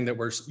something that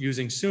we're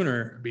using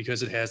sooner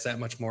because it has that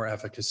much more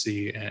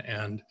efficacy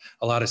and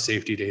a lot of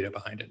safety data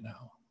behind it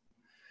now.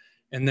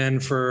 And then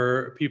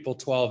for people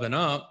 12 and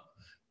up,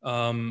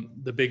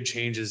 the big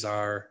changes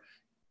are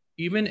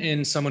even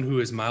in someone who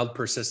has mild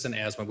persistent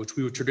asthma, which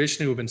we would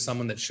traditionally have been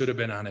someone that should have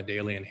been on a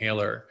daily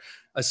inhaler,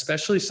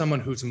 especially someone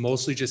who's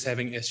mostly just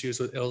having issues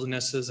with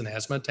illnesses and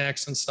asthma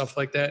attacks and stuff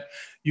like that,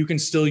 you can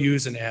still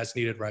use an as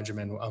needed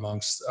regimen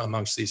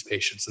amongst these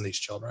patients and these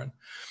children.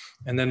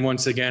 And then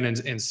once again,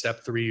 in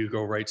step 3, you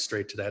go right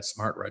straight to that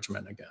SMART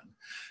regimen again.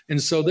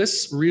 And so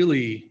this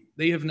really,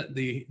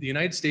 the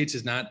United States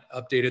has not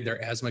updated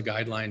their asthma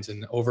guidelines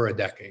in over a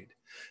decade.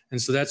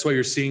 And so that's why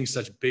you're seeing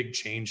such big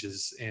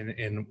changes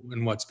in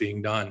what's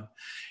being done.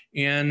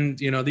 And,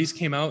 these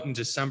came out in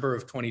December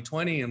of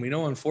 2020, and we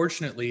know,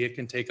 unfortunately, it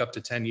can take up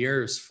to 10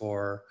 years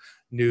for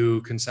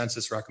new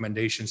consensus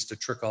recommendations to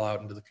trickle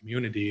out into the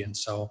community. And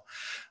so,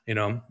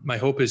 my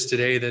hope is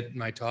today that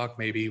my talk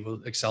maybe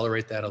will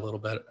accelerate that a little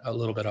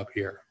bit up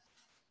here.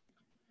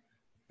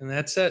 And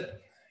that's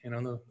it.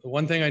 The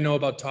one thing I know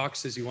about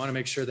talks is you want to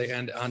make sure they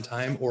end on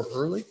time or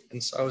early.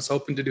 And so I was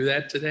hoping to do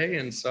that today.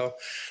 And so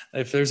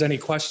if there's any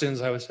questions,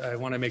 I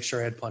want to make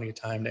sure I had plenty of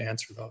time to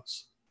answer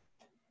those.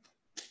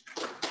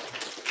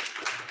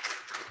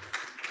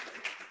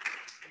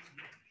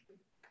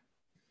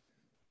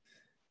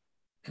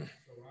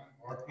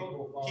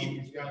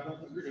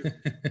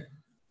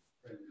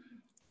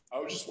 I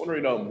was just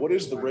wondering, what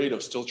is the rate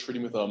of still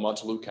treating with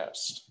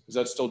montelukast? Is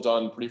that still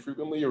done pretty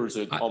frequently, or is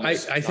it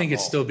almost? I think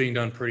it's still being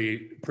done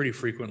pretty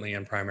frequently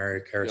in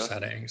primary care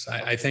settings.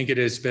 I think it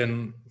has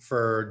been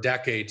for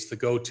decades the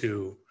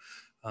go-to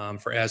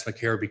for asthma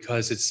care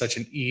because it's such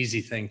an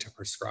easy thing to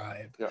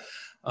prescribe. Yeah.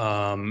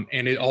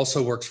 And it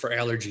also works for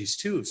allergies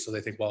too. So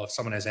they think, well, if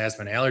someone has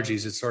asthma and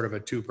allergies, it's sort of a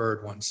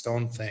 2-bird,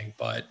 1-stone thing.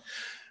 But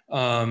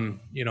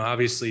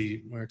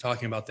obviously, when we're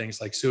talking about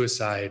things like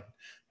suicide,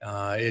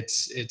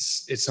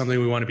 it's something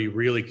we want to be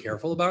really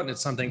careful about, and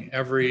it's something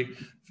every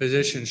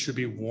physician should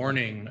be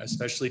warning,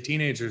 especially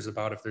teenagers,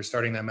 about if they're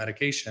starting that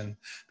medication,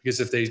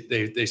 because if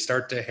they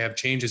start to have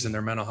changes in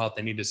their mental health,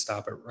 they need to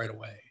stop it right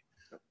away.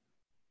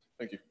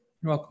 Thank you.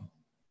 You're welcome.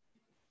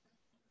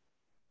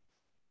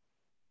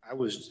 I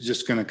was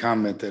just going to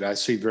comment that I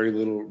see very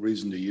little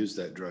reason to use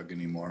that drug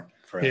anymore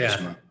for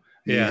asthma.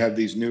 You have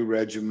these new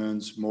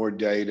regimens, more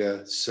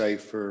data,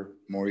 safer,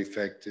 more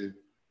effective.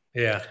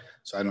 Yeah.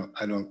 So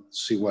I don't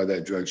see why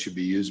that drug should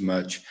be used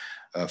much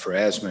for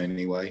asthma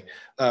anyway.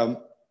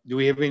 Do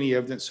we have any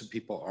evidence that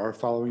people are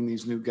following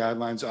these new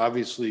guidelines?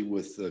 Obviously,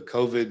 with the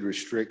COVID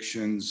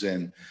restrictions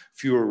and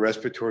fewer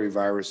respiratory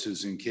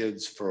viruses in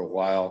kids for a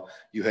while,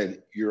 you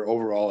had your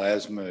overall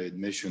asthma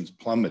admissions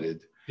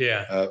plummeted.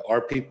 Yeah.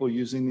 Are people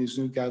using these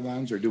new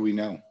guidelines, or do we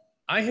know?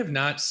 I have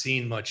not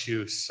seen much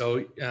use.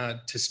 So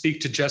to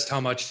speak to just how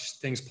much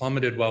things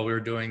plummeted while we were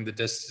doing the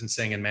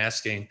distancing and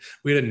masking,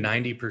 we had a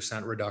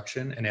 90%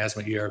 reduction in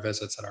asthma ER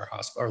visits at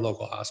our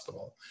local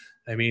hospital.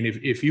 I mean,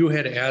 if you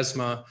had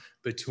asthma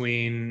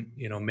between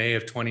May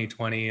of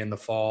 2020 and the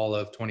fall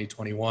of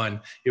 2021,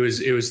 it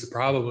was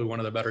probably one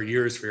of the better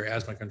years for your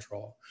asthma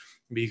control,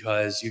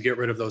 because you get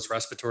rid of those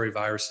respiratory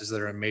viruses that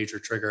are a major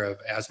trigger of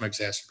asthma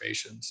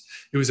exacerbations.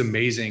 It was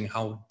amazing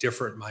how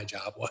different my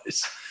job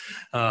was.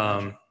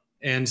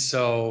 And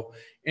so,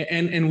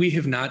 and we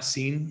have not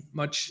seen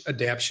much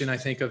adaptation, I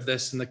think, of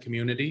this in the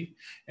community.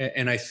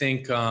 And I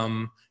think,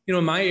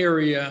 in my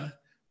area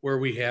where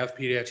we have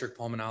pediatric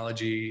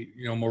pulmonology,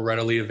 more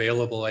readily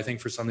available, I think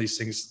for some of these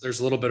things,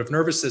 there's a little bit of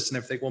nervousness, and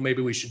if they think, well,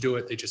 maybe we should do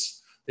it, they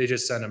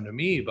just send them to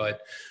me.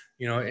 But,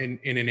 in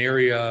an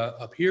area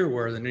up here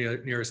where the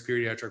nearest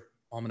pediatric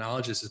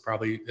pulmonologist is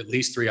probably at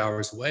least 3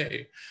 hours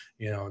away,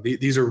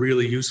 these are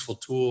really useful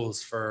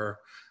tools for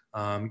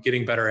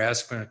getting better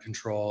asthma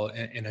control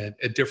in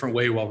a different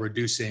way while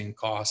reducing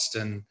cost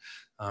and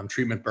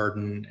treatment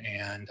burden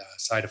and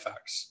side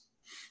effects.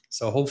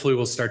 So hopefully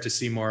we'll start to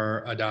see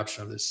more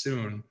adoption of this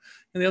soon.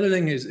 And the other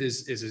thing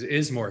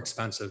is more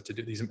expensive to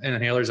do. These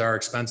inhalers are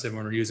expensive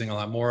when we're using a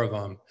lot more of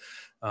them.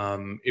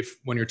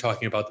 When you're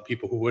talking about the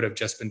people who would have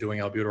just been doing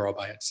albuterol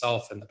by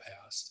itself in the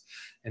past.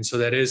 And so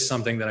that is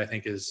something that I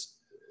think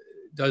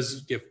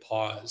does give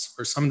pause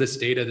for some of this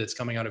data that's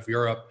coming out of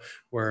Europe,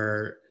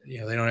 where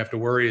they don't have to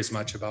worry as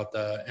much about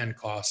the end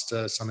cost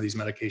to some of these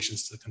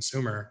medications to the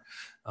consumer.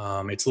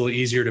 It's a little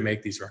easier to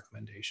make these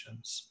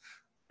recommendations,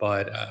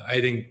 but I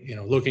think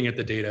looking at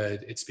the data,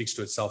 it speaks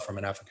to itself from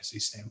an efficacy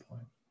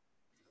standpoint.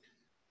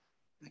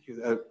 Thank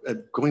you.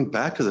 Going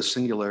back to the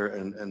singular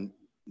and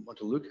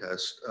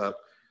montelukast,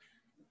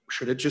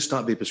 should it just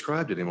not be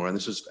prescribed anymore? And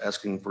this is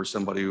asking for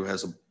somebody who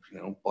has a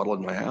bottle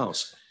in my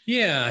house.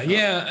 Yeah.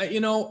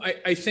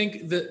 I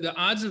think the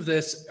odds of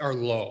this are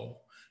low.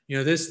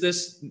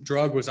 This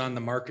drug was on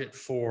the market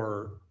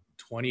for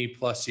 20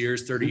 plus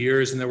years, 30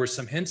 years, and there were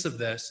some hints of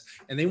this,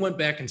 and they went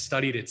back and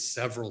studied it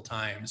several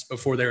times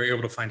before they were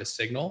able to find a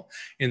signal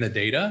in the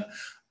data.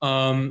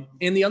 And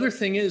the other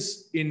thing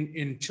is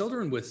in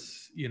children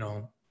with,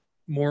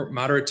 more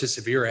moderate to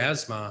severe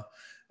asthma,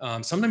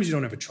 sometimes you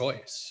don't have a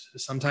choice.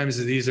 Sometimes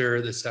these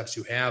are the steps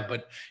you have,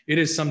 but it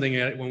is something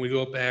that when we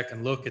go back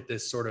and look at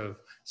this sort of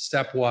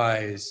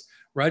stepwise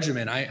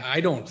regimen, I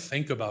don't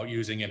think about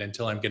using it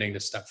until I'm getting to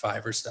step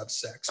 5 or step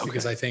 6,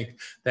 because I think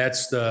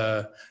that's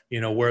the,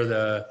 where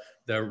the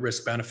the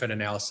risk benefit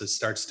analysis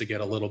starts to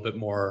get a little bit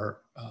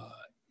more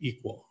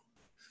equal.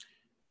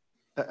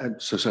 I'm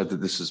so sad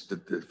that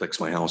it affects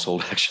my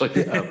household,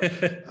 actually,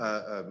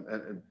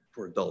 and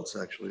for adults,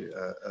 actually.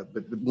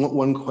 But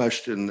one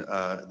question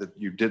that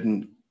you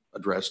didn't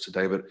address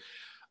today, but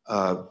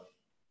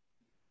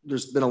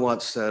there's been a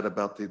lot said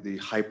about the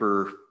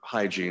hyper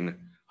hygiene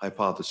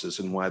hypothesis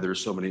and why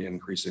there's so many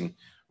increasing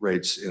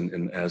rates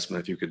in asthma.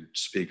 If you could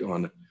speak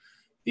on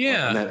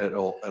that at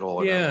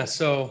all. Yeah,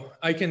 so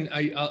I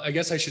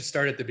guess I should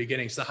start at the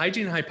beginning. So the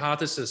hygiene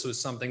hypothesis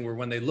was something where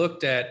when they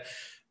looked at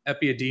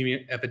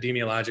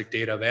epidemiologic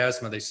data of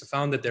asthma, they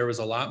found that there was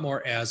a lot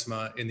more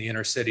asthma in the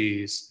inner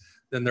cities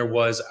than there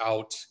was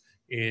out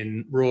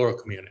in rural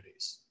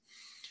communities.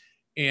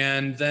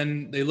 And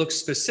then they looked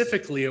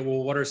specifically at,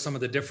 well, what are some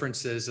of the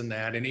differences in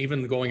that? And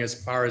even going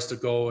as far as to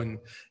go and,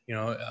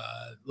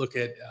 look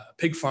at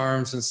pig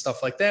farms and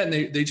stuff like that.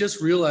 And they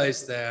just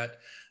realized that,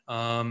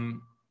 a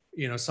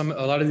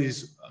lot of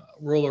these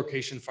rural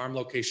location, farm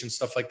location,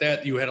 stuff like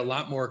that, you had a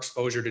lot more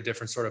exposure to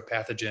different sort of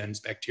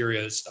pathogens,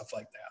 bacteria, stuff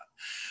like that.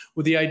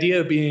 With the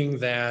idea being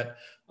that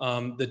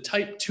the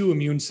type 2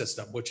 immune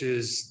system, which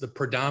is the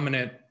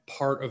predominant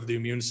part of the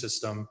immune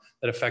system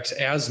that affects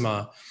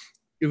asthma,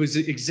 it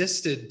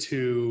existed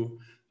to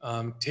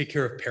take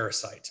care of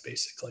parasites,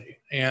 basically.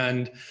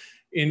 And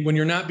when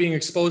you're not being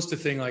exposed to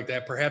things like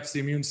that, perhaps the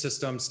immune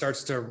system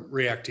starts to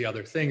react to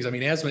other things. I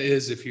mean, asthma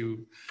is, if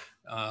you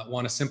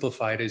want to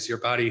simplify it, is your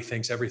body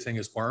thinks everything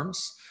is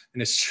worms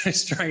and it's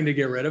just trying to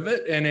get rid of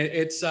it. And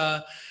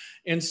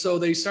and so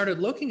they started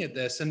looking at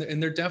this,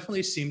 and there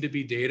definitely seemed to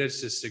be data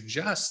to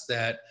suggest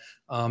that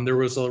there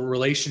was a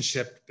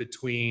relationship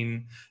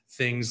between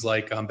things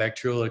like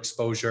bacterial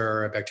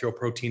exposure, bacterial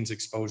proteins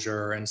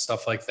exposure, and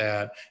stuff like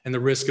that, and the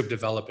risk of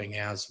developing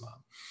asthma.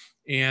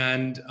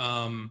 And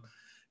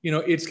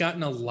it's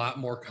gotten a lot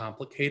more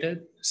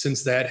complicated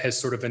since that has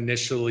sort of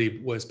initially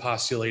was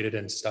postulated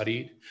and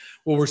studied.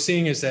 What we're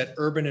seeing is that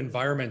urban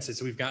environments,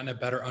 as we've gotten a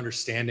better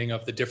understanding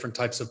of the different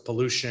types of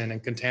pollution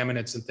and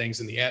contaminants and things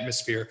in the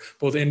atmosphere,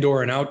 both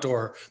indoor and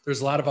outdoor,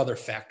 there's a lot of other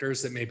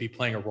factors that may be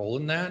playing a role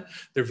in that.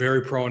 They're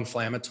very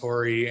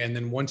pro-inflammatory. And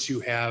then once you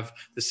have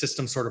the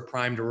system sort of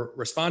primed to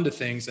respond to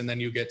things, and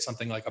then you get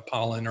something like a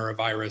pollen or a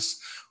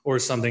virus or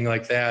something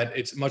like that,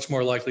 it's much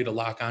more likely to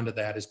lock onto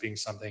that as being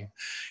something.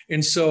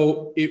 And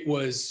so it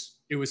was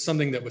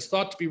something that was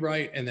thought to be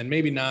right, and then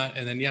maybe not,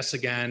 and then yes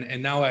again,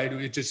 and now I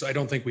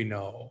don't think we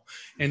know.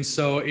 And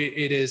so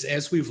it is,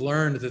 as we've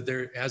learned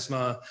that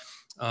asthma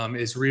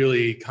is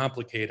really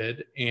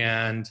complicated,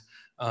 and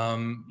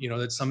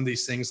that some of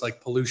these things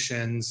like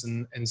pollutions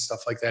and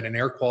stuff like that, and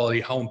air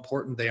quality, how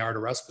important they are to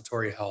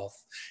respiratory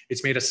health.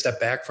 It's made us step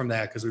back from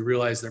that because we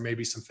realized there may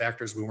be some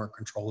factors we weren't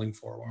controlling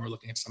for when we're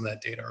looking at some of that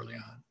data early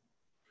on.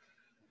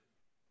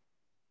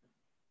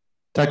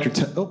 Dr.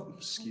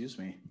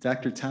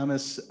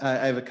 Thomas,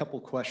 I have a couple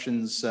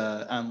questions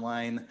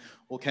online.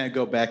 We'll kind of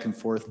go back and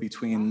forth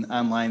between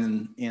online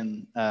and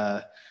in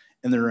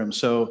the room.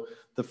 So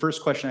the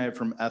first question I have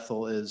from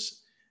Ethel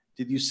is,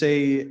 did you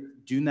say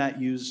do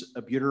not use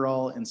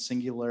albuterol and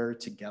singular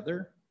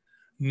together?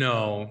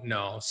 No.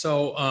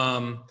 So,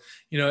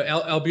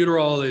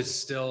 albuterol is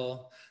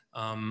still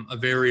a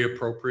very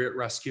appropriate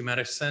rescue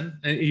medicine.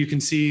 And you can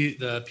see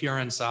the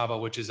PRN SAVA,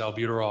 which is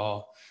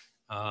albuterol,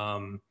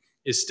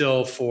 is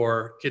still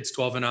for kids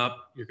 12 and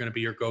up. You're going to be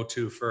your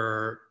go-to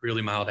for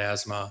really mild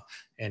asthma,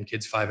 and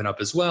kids 5 and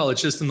up as well.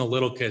 It's just in the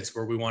little kids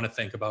where we want to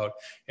think about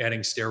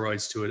adding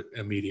steroids to it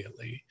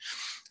immediately.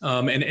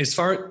 And as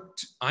far,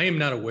 I am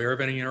not aware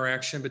of any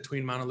interaction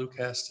between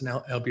montelukast and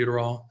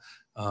albuterol.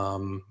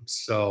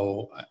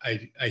 So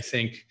I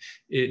think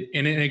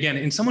and again,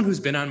 in someone who's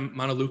been on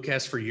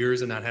montelukast for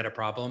years and not had a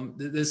problem,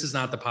 this is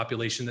not the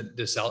population that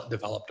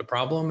developed a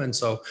problem. And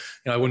so,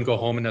 I wouldn't go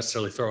home and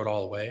necessarily throw it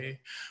all away,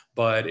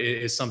 but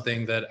it is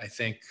something that I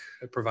think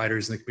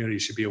providers in the community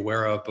should be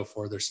aware of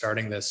before they're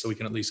starting this, so we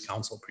can at least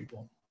counsel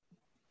people.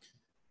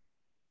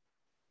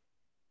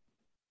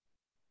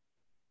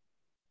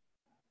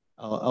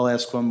 I'll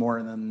ask one more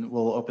and then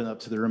we'll open up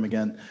to the room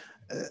again.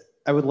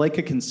 I would like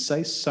a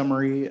concise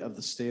summary of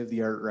the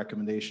state-of-the-art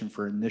recommendation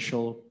for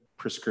initial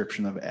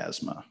prescription of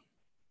asthma.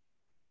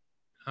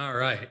 All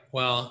right.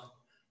 Well,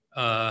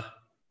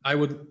 I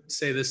would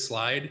say this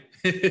slide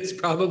is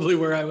probably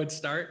where I would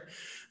start.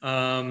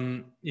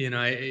 Again,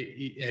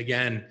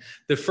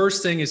 the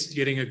first thing is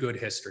getting a good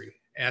history,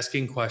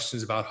 asking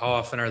questions about how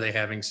often are they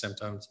having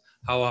symptoms,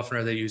 how often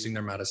are they using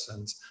their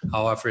medicines,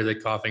 how often are they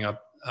coughing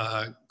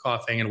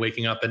and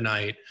waking up at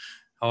night,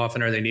 how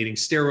often are they needing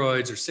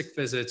steroids or sick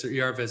visits or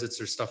ER visits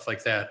or stuff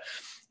like that.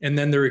 And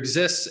then there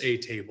exists a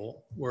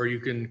table where you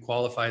can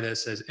qualify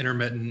this as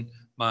intermittent,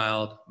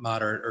 mild,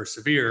 moderate, or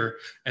severe.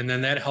 And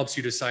then that helps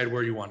you decide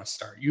where you want to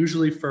start.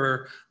 Usually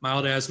for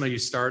mild asthma, you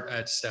start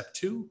at step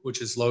 2,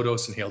 which is low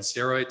dose inhaled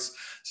steroids.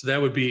 So that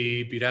would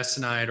be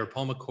budesonide or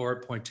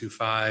Pulmicort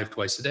 0.25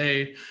 twice a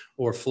day,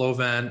 or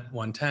Flovent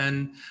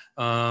 110,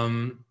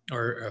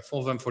 or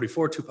Flovent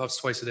 44, 2 puffs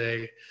twice a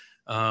day.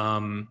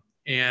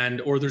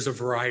 or there's a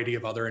variety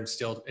of other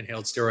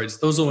inhaled steroids.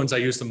 Those are the ones I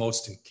use the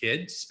most in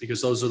kids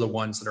because those are the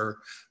ones that are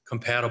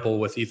compatible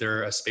with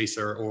either a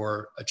spacer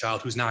or a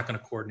child who's not going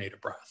to coordinate a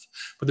breath.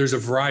 But there's a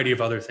variety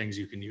of other things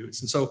you can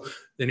use. And so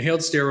the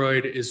inhaled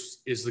steroid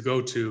is the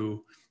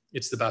go-to.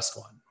 It's the best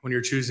one. When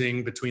you're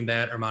choosing between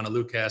that or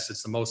montelukast,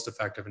 it's the most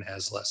effective and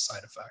has less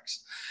side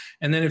effects.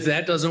 And then if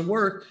that doesn't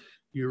work,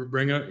 you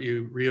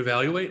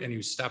reevaluate and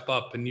you step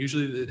up. And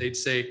usually they'd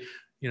say,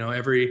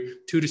 every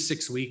 2 to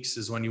 6 weeks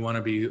is when you want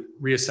to be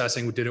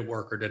reassessing, did it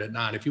work or did it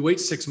not? If you wait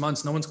 6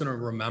 months, no one's going to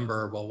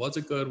remember, well, was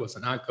it good? Was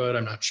it not good?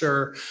 I'm not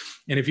sure.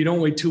 And if you don't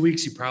wait 2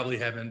 weeks, you probably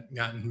haven't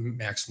gotten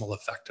maximal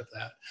effect of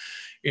that.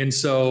 And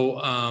so,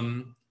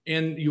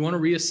 and you want to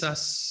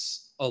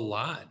reassess a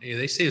lot.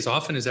 They say as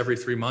often as every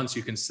 3 months,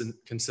 you can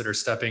consider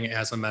stepping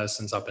asthma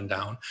medicines up and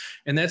down.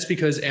 And that's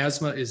because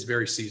asthma is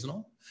very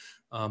seasonal,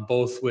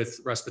 both with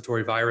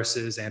respiratory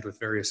viruses and with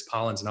various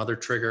pollens and other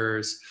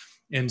triggers.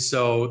 And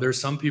so there's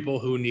some people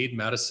who need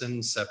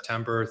medicine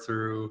September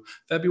through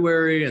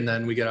February, and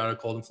then we get out of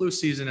cold and flu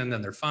season and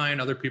then they're fine.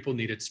 Other people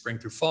need it spring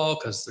through fall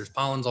because there's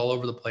pollens all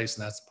over the place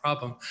and that's the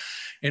problem.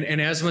 And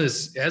asthma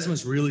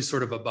is really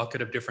sort of a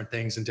bucket of different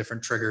things and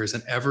different triggers,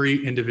 and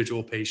every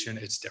individual patient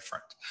is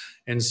different.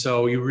 And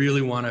so you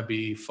really want to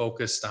be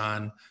focused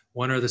on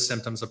what are the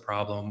symptoms of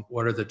problem,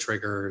 what are the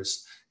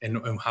triggers, and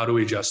how do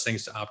we adjust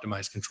things to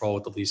optimize control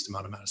with the least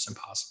amount of medicine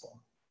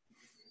possible.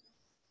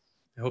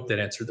 I hope that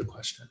answered the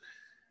question.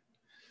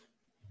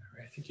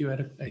 I think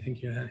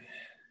you had.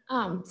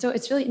 So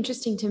it's really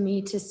interesting to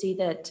me to see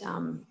that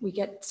we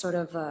get sort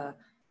of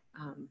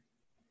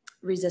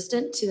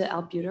resistant to the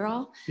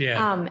albuterol.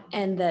 Yeah.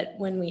 And that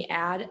when we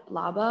add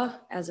LABA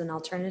as an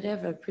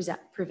alternative or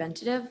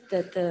preventative,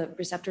 that the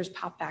receptors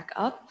pop back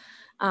up.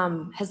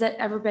 Has that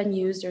ever been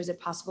used, or is it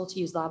possible to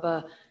use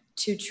LABA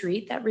to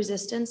treat that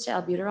resistance to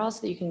albuterol so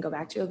that you can go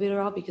back to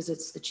albuterol because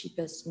it's the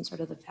cheapest and sort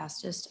of the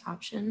fastest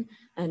option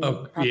and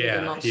probably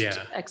the most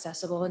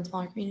accessible in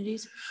smaller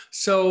communities?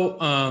 So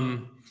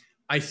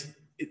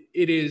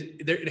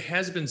it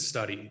has been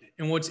studied.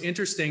 And what's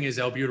interesting is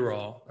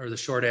albuterol, or the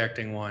short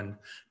acting one,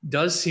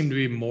 does seem to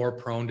be more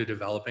prone to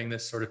developing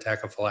this sort of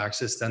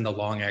tachyphylaxis than the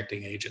long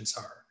acting agents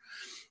are.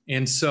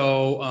 And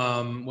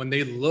so when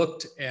they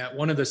looked at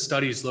one of the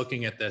studies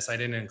looking at this, I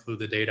didn't include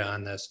the data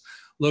on this,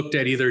 looked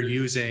at either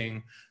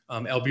using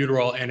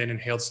albuterol and an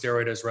inhaled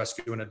steroid as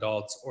rescue in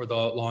adults, or the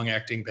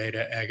long-acting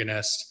beta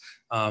agonist,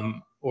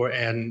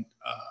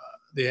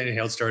 the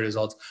inhaled steroid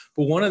results.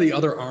 But one of the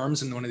other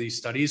arms in one of these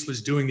studies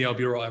was doing the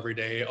albuterol every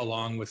day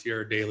along with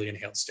your daily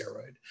inhaled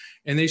steroid.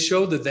 And they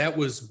showed that that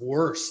was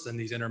worse than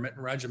these intermittent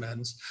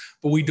regimens,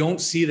 but we don't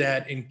see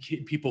that in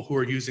people who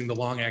are using the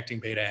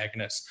long-acting beta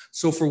agonists.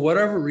 So for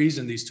whatever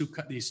reason, these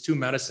two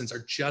medicines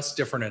are just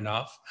different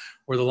enough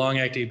where the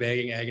long-acting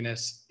beta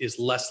agonist is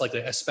less likely,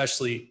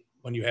 especially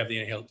when you have the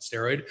inhaled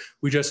steroid.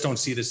 We just don't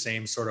see the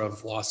same sort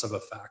of loss of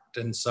effect.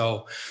 And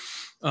so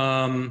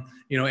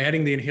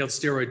adding the inhaled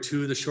steroid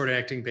to the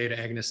short-acting beta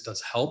agonist does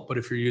help, but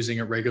if you're using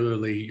it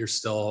regularly, you're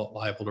still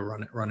liable to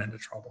run into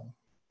trouble.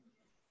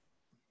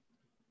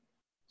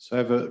 So I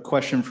have a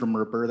question from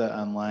Roberta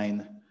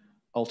online.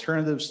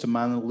 Alternatives to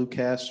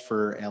montelukast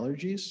for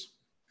allergies?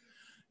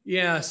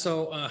 Yeah,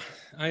 so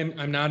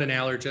I'm not an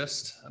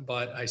allergist,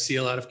 but I see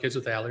a lot of kids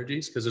with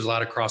allergies because there's a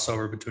lot of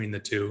crossover between the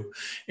two.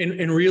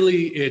 And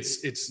really,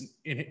 it's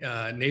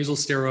nasal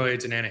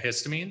steroids and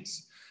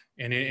antihistamines.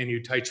 And you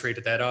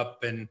titrate that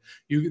up, and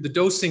the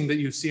dosing that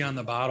you see on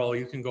the bottle,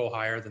 you can go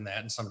higher than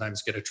that and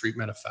sometimes get a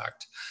treatment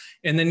effect.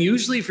 And then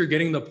usually if you're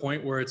getting the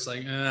point where it's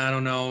like, I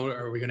don't know,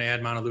 are we going to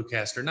add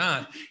montelukast or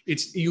not?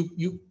 It's you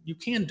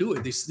can do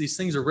it. These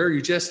things are rare.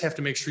 You just have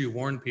to make sure you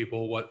warn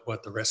people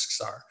what the risks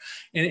are.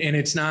 And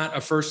it's not a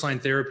first line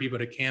therapy,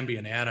 but it can be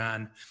an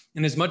add-on.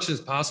 And as much as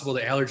possible,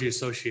 the allergy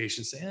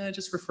associations say,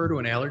 just refer to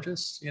an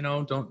allergist,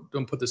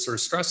 don't put this sort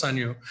of stress on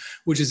you,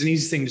 which is an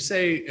easy thing to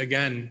say,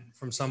 again,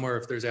 from somewhere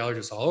if there's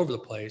allergists all over the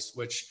place,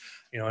 which,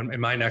 in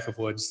my neck of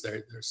woods,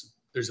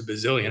 there's a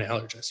bazillion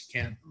allergists.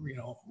 You can't,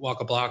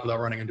 walk a block without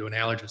running into an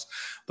allergist.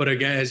 But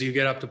again, as you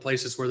get up to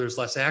places where there's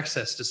less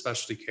access to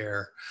specialty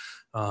care,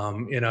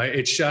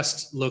 it's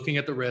just looking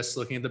at the risks,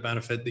 looking at the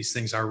benefit. These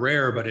things are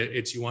rare, but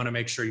you want to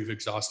make sure you've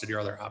exhausted your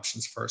other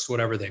options first,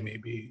 whatever they may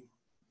be.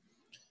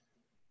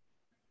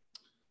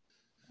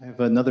 I have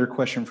another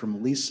question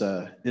from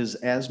Lisa. Is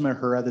asthma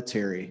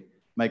hereditary?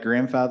 My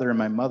grandfather and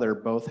my mother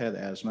both had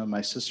asthma.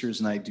 My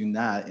sisters and I do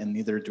not, and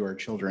neither do our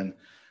children.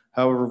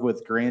 However,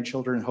 with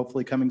grandchildren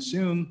hopefully coming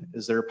soon,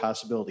 is there a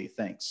possibility?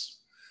 Thanks.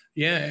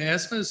 Yeah,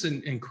 asthma is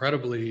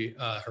incredibly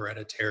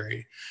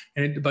hereditary,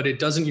 but it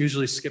doesn't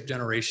usually skip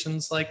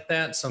generations like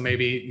that. So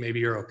maybe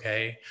you're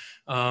okay.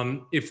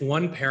 If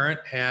one parent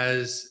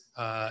has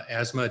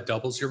asthma, it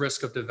doubles your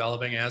risk of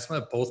developing asthma.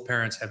 If both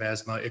parents have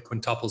asthma, it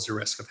quintuples your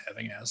risk of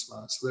having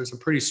asthma. So there's a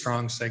pretty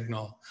strong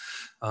signal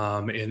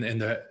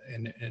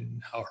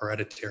in how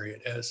hereditary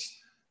it is.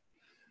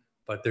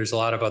 But there's a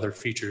lot of other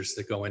features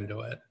that go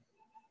into it.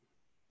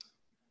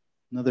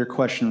 Another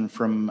question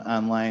from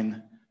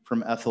online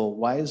from Ethel,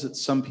 why is it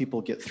some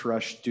people get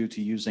thrush due to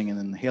using an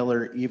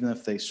inhaler even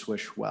if they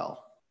swish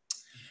well?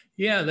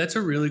 Yeah, that's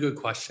a really good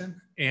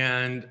question.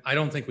 And I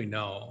don't think we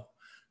know.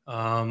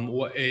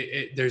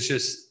 There's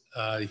just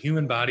the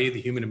human body,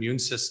 the human immune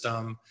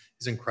system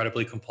is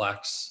incredibly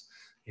complex.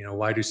 You know,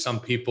 why do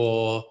some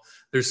people,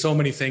 there's so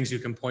many things you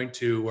can point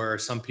to where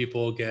some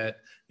people get,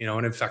 you know,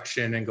 an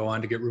infection and go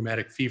on to get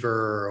rheumatic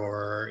fever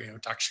or, you know,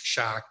 toxic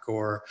shock,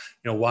 or,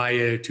 you know,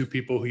 why two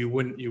people who you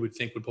would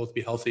think would both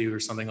be healthy or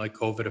something like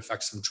COVID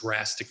affects them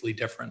drastically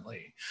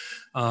differently.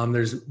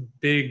 There's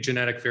big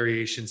genetic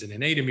variations in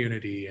innate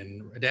immunity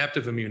and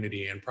adaptive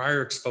immunity and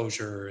prior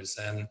exposures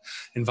and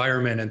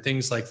environment and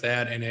things like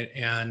that.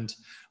 And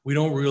we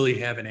don't really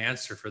have an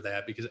answer for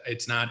that because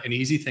it's not an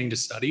easy thing to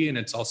study. And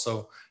it's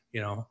also,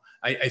 you know,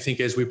 I think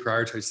as we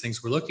prioritize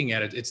things we're looking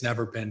at it, it's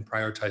never been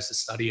prioritized to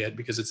study it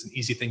because it's an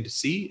easy thing to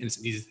see and it's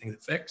an easy thing to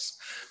fix.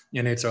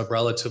 And it's a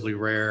relatively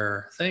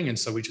rare thing. And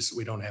so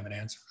we don't have an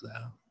answer for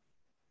that.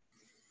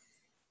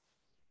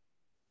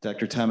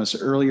 Dr. Thomas,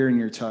 earlier in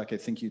your talk, I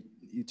think you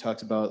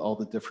talked about all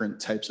the different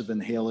types of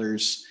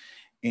inhalers,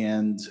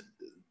 and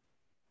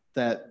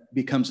that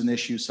becomes an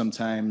issue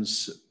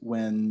sometimes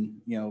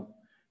when, you know,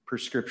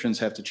 prescriptions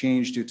have to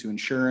change due to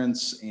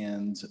insurance,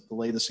 and the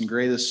latest and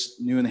greatest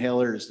new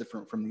inhaler is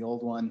different from the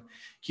old one. Can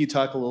you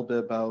talk a little bit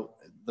about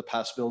the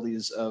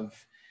possibilities of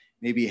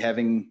maybe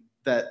having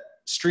that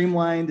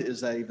streamlined? Is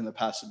that even a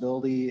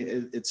possibility?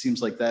 It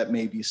seems like that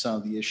may be some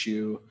of the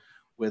issue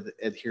with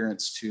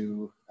adherence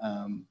to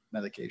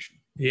medication.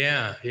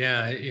 Yeah.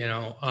 You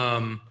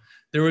know,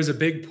 there was a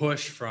big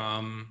push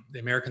from the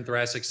American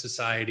Thoracic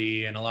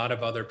Society and a lot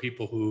of other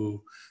people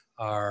who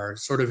are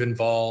sort of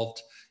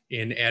involved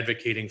in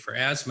advocating for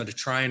asthma to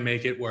try and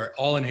make it where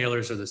all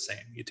inhalers are the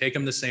same. You take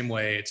them the same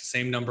way. It's the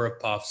same number of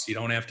puffs. You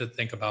don't have to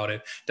think about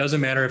it.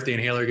 Doesn't matter if the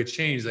inhaler gets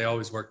changed. They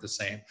always work the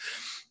same.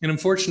 And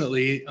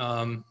unfortunately,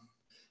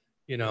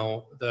 you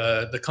know,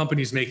 the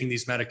companies making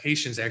these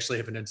medications actually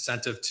have an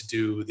incentive to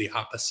do the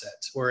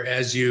opposite.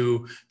 Whereas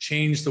you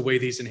change the way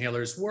these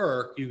inhalers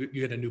work, you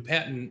get a new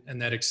patent,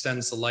 and that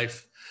extends the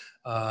life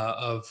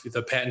of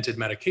the patented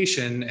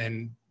medication,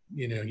 and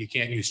you know, you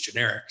can't use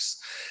generics.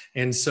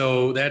 And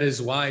so that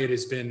is why it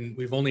has been,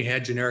 we've only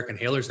had generic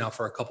inhalers now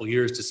for a couple of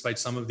years, despite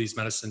some of these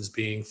medicines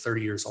being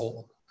 30 years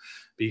old.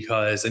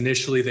 Because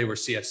initially they were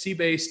CFC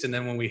based, and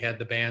then when we had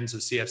the bans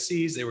of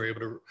CFCs, they were able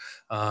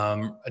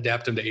to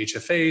adapt them to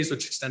HFAs,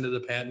 which extended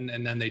the patent,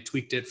 and then they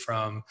tweaked it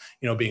from,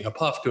 you know, being a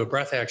puff to a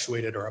breath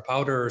actuated or a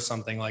powder or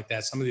something like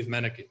that. Some of these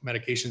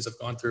medications have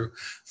gone through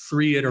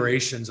 3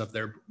 iterations of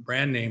their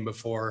brand name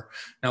before.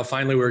 Now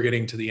finally we're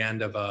getting to the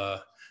end of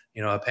a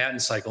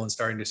patent cycle and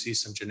starting to see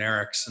some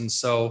generics. And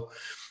so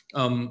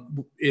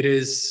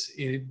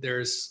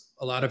there's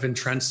a lot of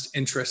entrenched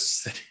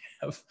interests that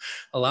have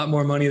a lot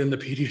more money than the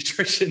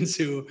pediatricians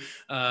who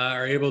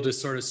are able to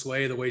sort of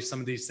sway the way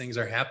some of these things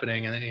are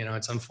happening. And, you know,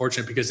 it's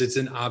unfortunate because it's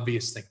an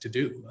obvious thing to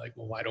do. Like,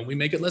 well, why don't we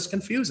make it less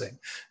confusing?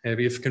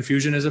 Maybe if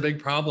confusion is a big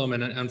problem,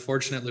 and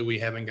unfortunately we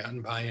haven't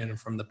gotten buy-in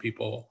from the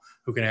people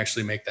who can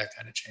actually make that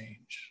kind of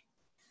change.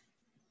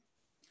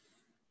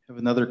 I have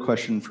another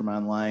question from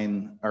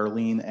online.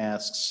 Arlene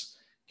asks,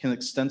 can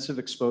extensive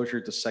exposure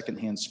to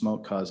secondhand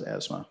smoke cause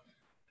asthma?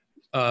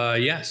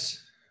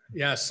 Yes.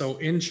 Yeah. So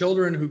in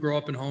children who grow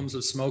up in homes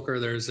of smoker,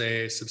 there's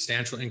a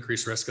substantial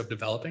increased risk of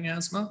developing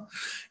asthma,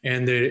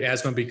 and the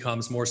asthma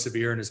becomes more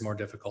severe and is more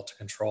difficult to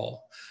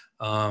control.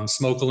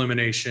 Smoke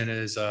elimination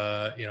is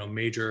a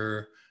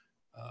major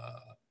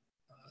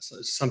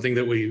something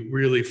that we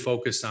really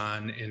focus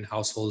on in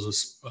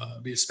households,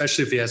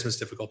 especially if the asthma is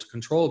difficult to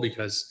control,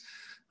 because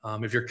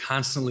if you're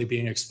constantly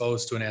being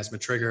exposed to an asthma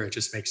trigger, it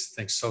just makes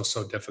things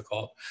so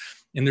difficult.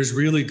 And there's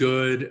really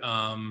good,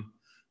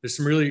 there's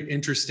some really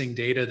interesting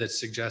data that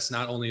suggests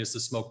not only is the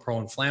smoke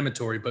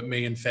pro-inflammatory, but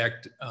may in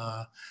fact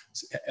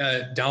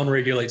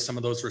downregulate some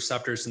of those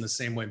receptors in the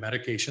same way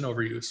medication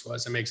overuse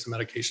was. It makes the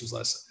medications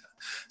less.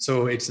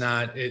 So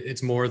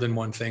it's more than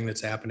one thing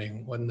that's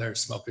happening when there's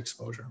smoke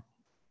exposure.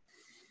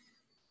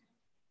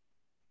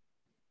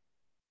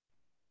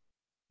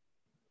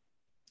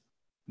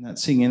 Not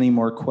seeing any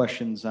more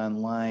questions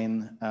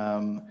online.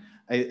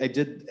 I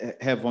did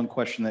have one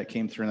question that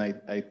came through,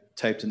 and I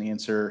typed an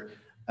answer.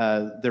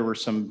 There were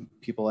some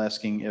people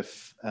asking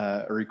if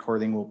a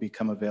recording will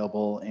become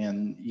available,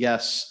 and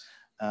yes,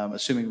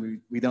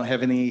 assuming we don't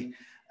have any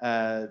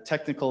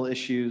technical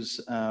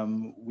issues,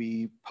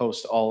 we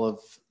post all of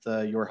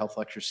the Your Health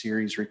Lecture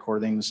Series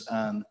recordings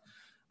on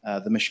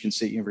the Michigan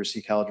State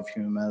University College of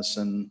Human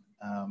Medicine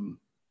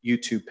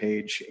YouTube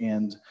page.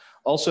 And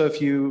also,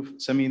 if you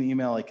send me an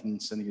email, I can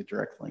send you a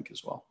direct link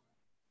as well.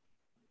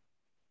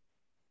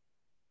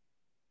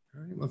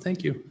 All right, well,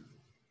 thank you.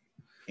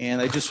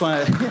 And I just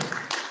want to,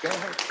 go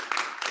ahead.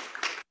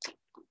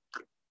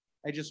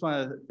 I just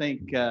want to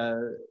thank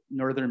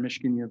Northern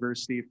Michigan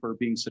University for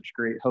being such a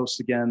great host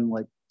again.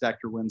 Like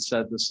Dr. Wynn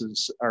said, this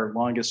is our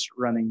longest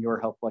running Your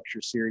Health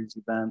Lecture Series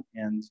event,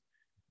 and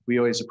we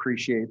always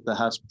appreciate the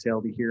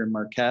hospitality here in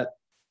Marquette.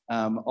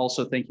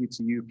 Also, thank you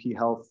to UP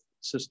Health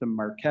System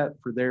Marquette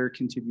for their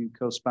continued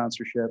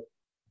co-sponsorship.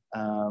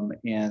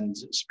 and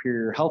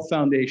Superior Health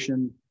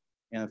Foundation,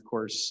 and of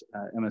course,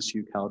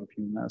 MSU College of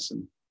Human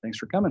Medicine. Thanks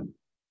for coming.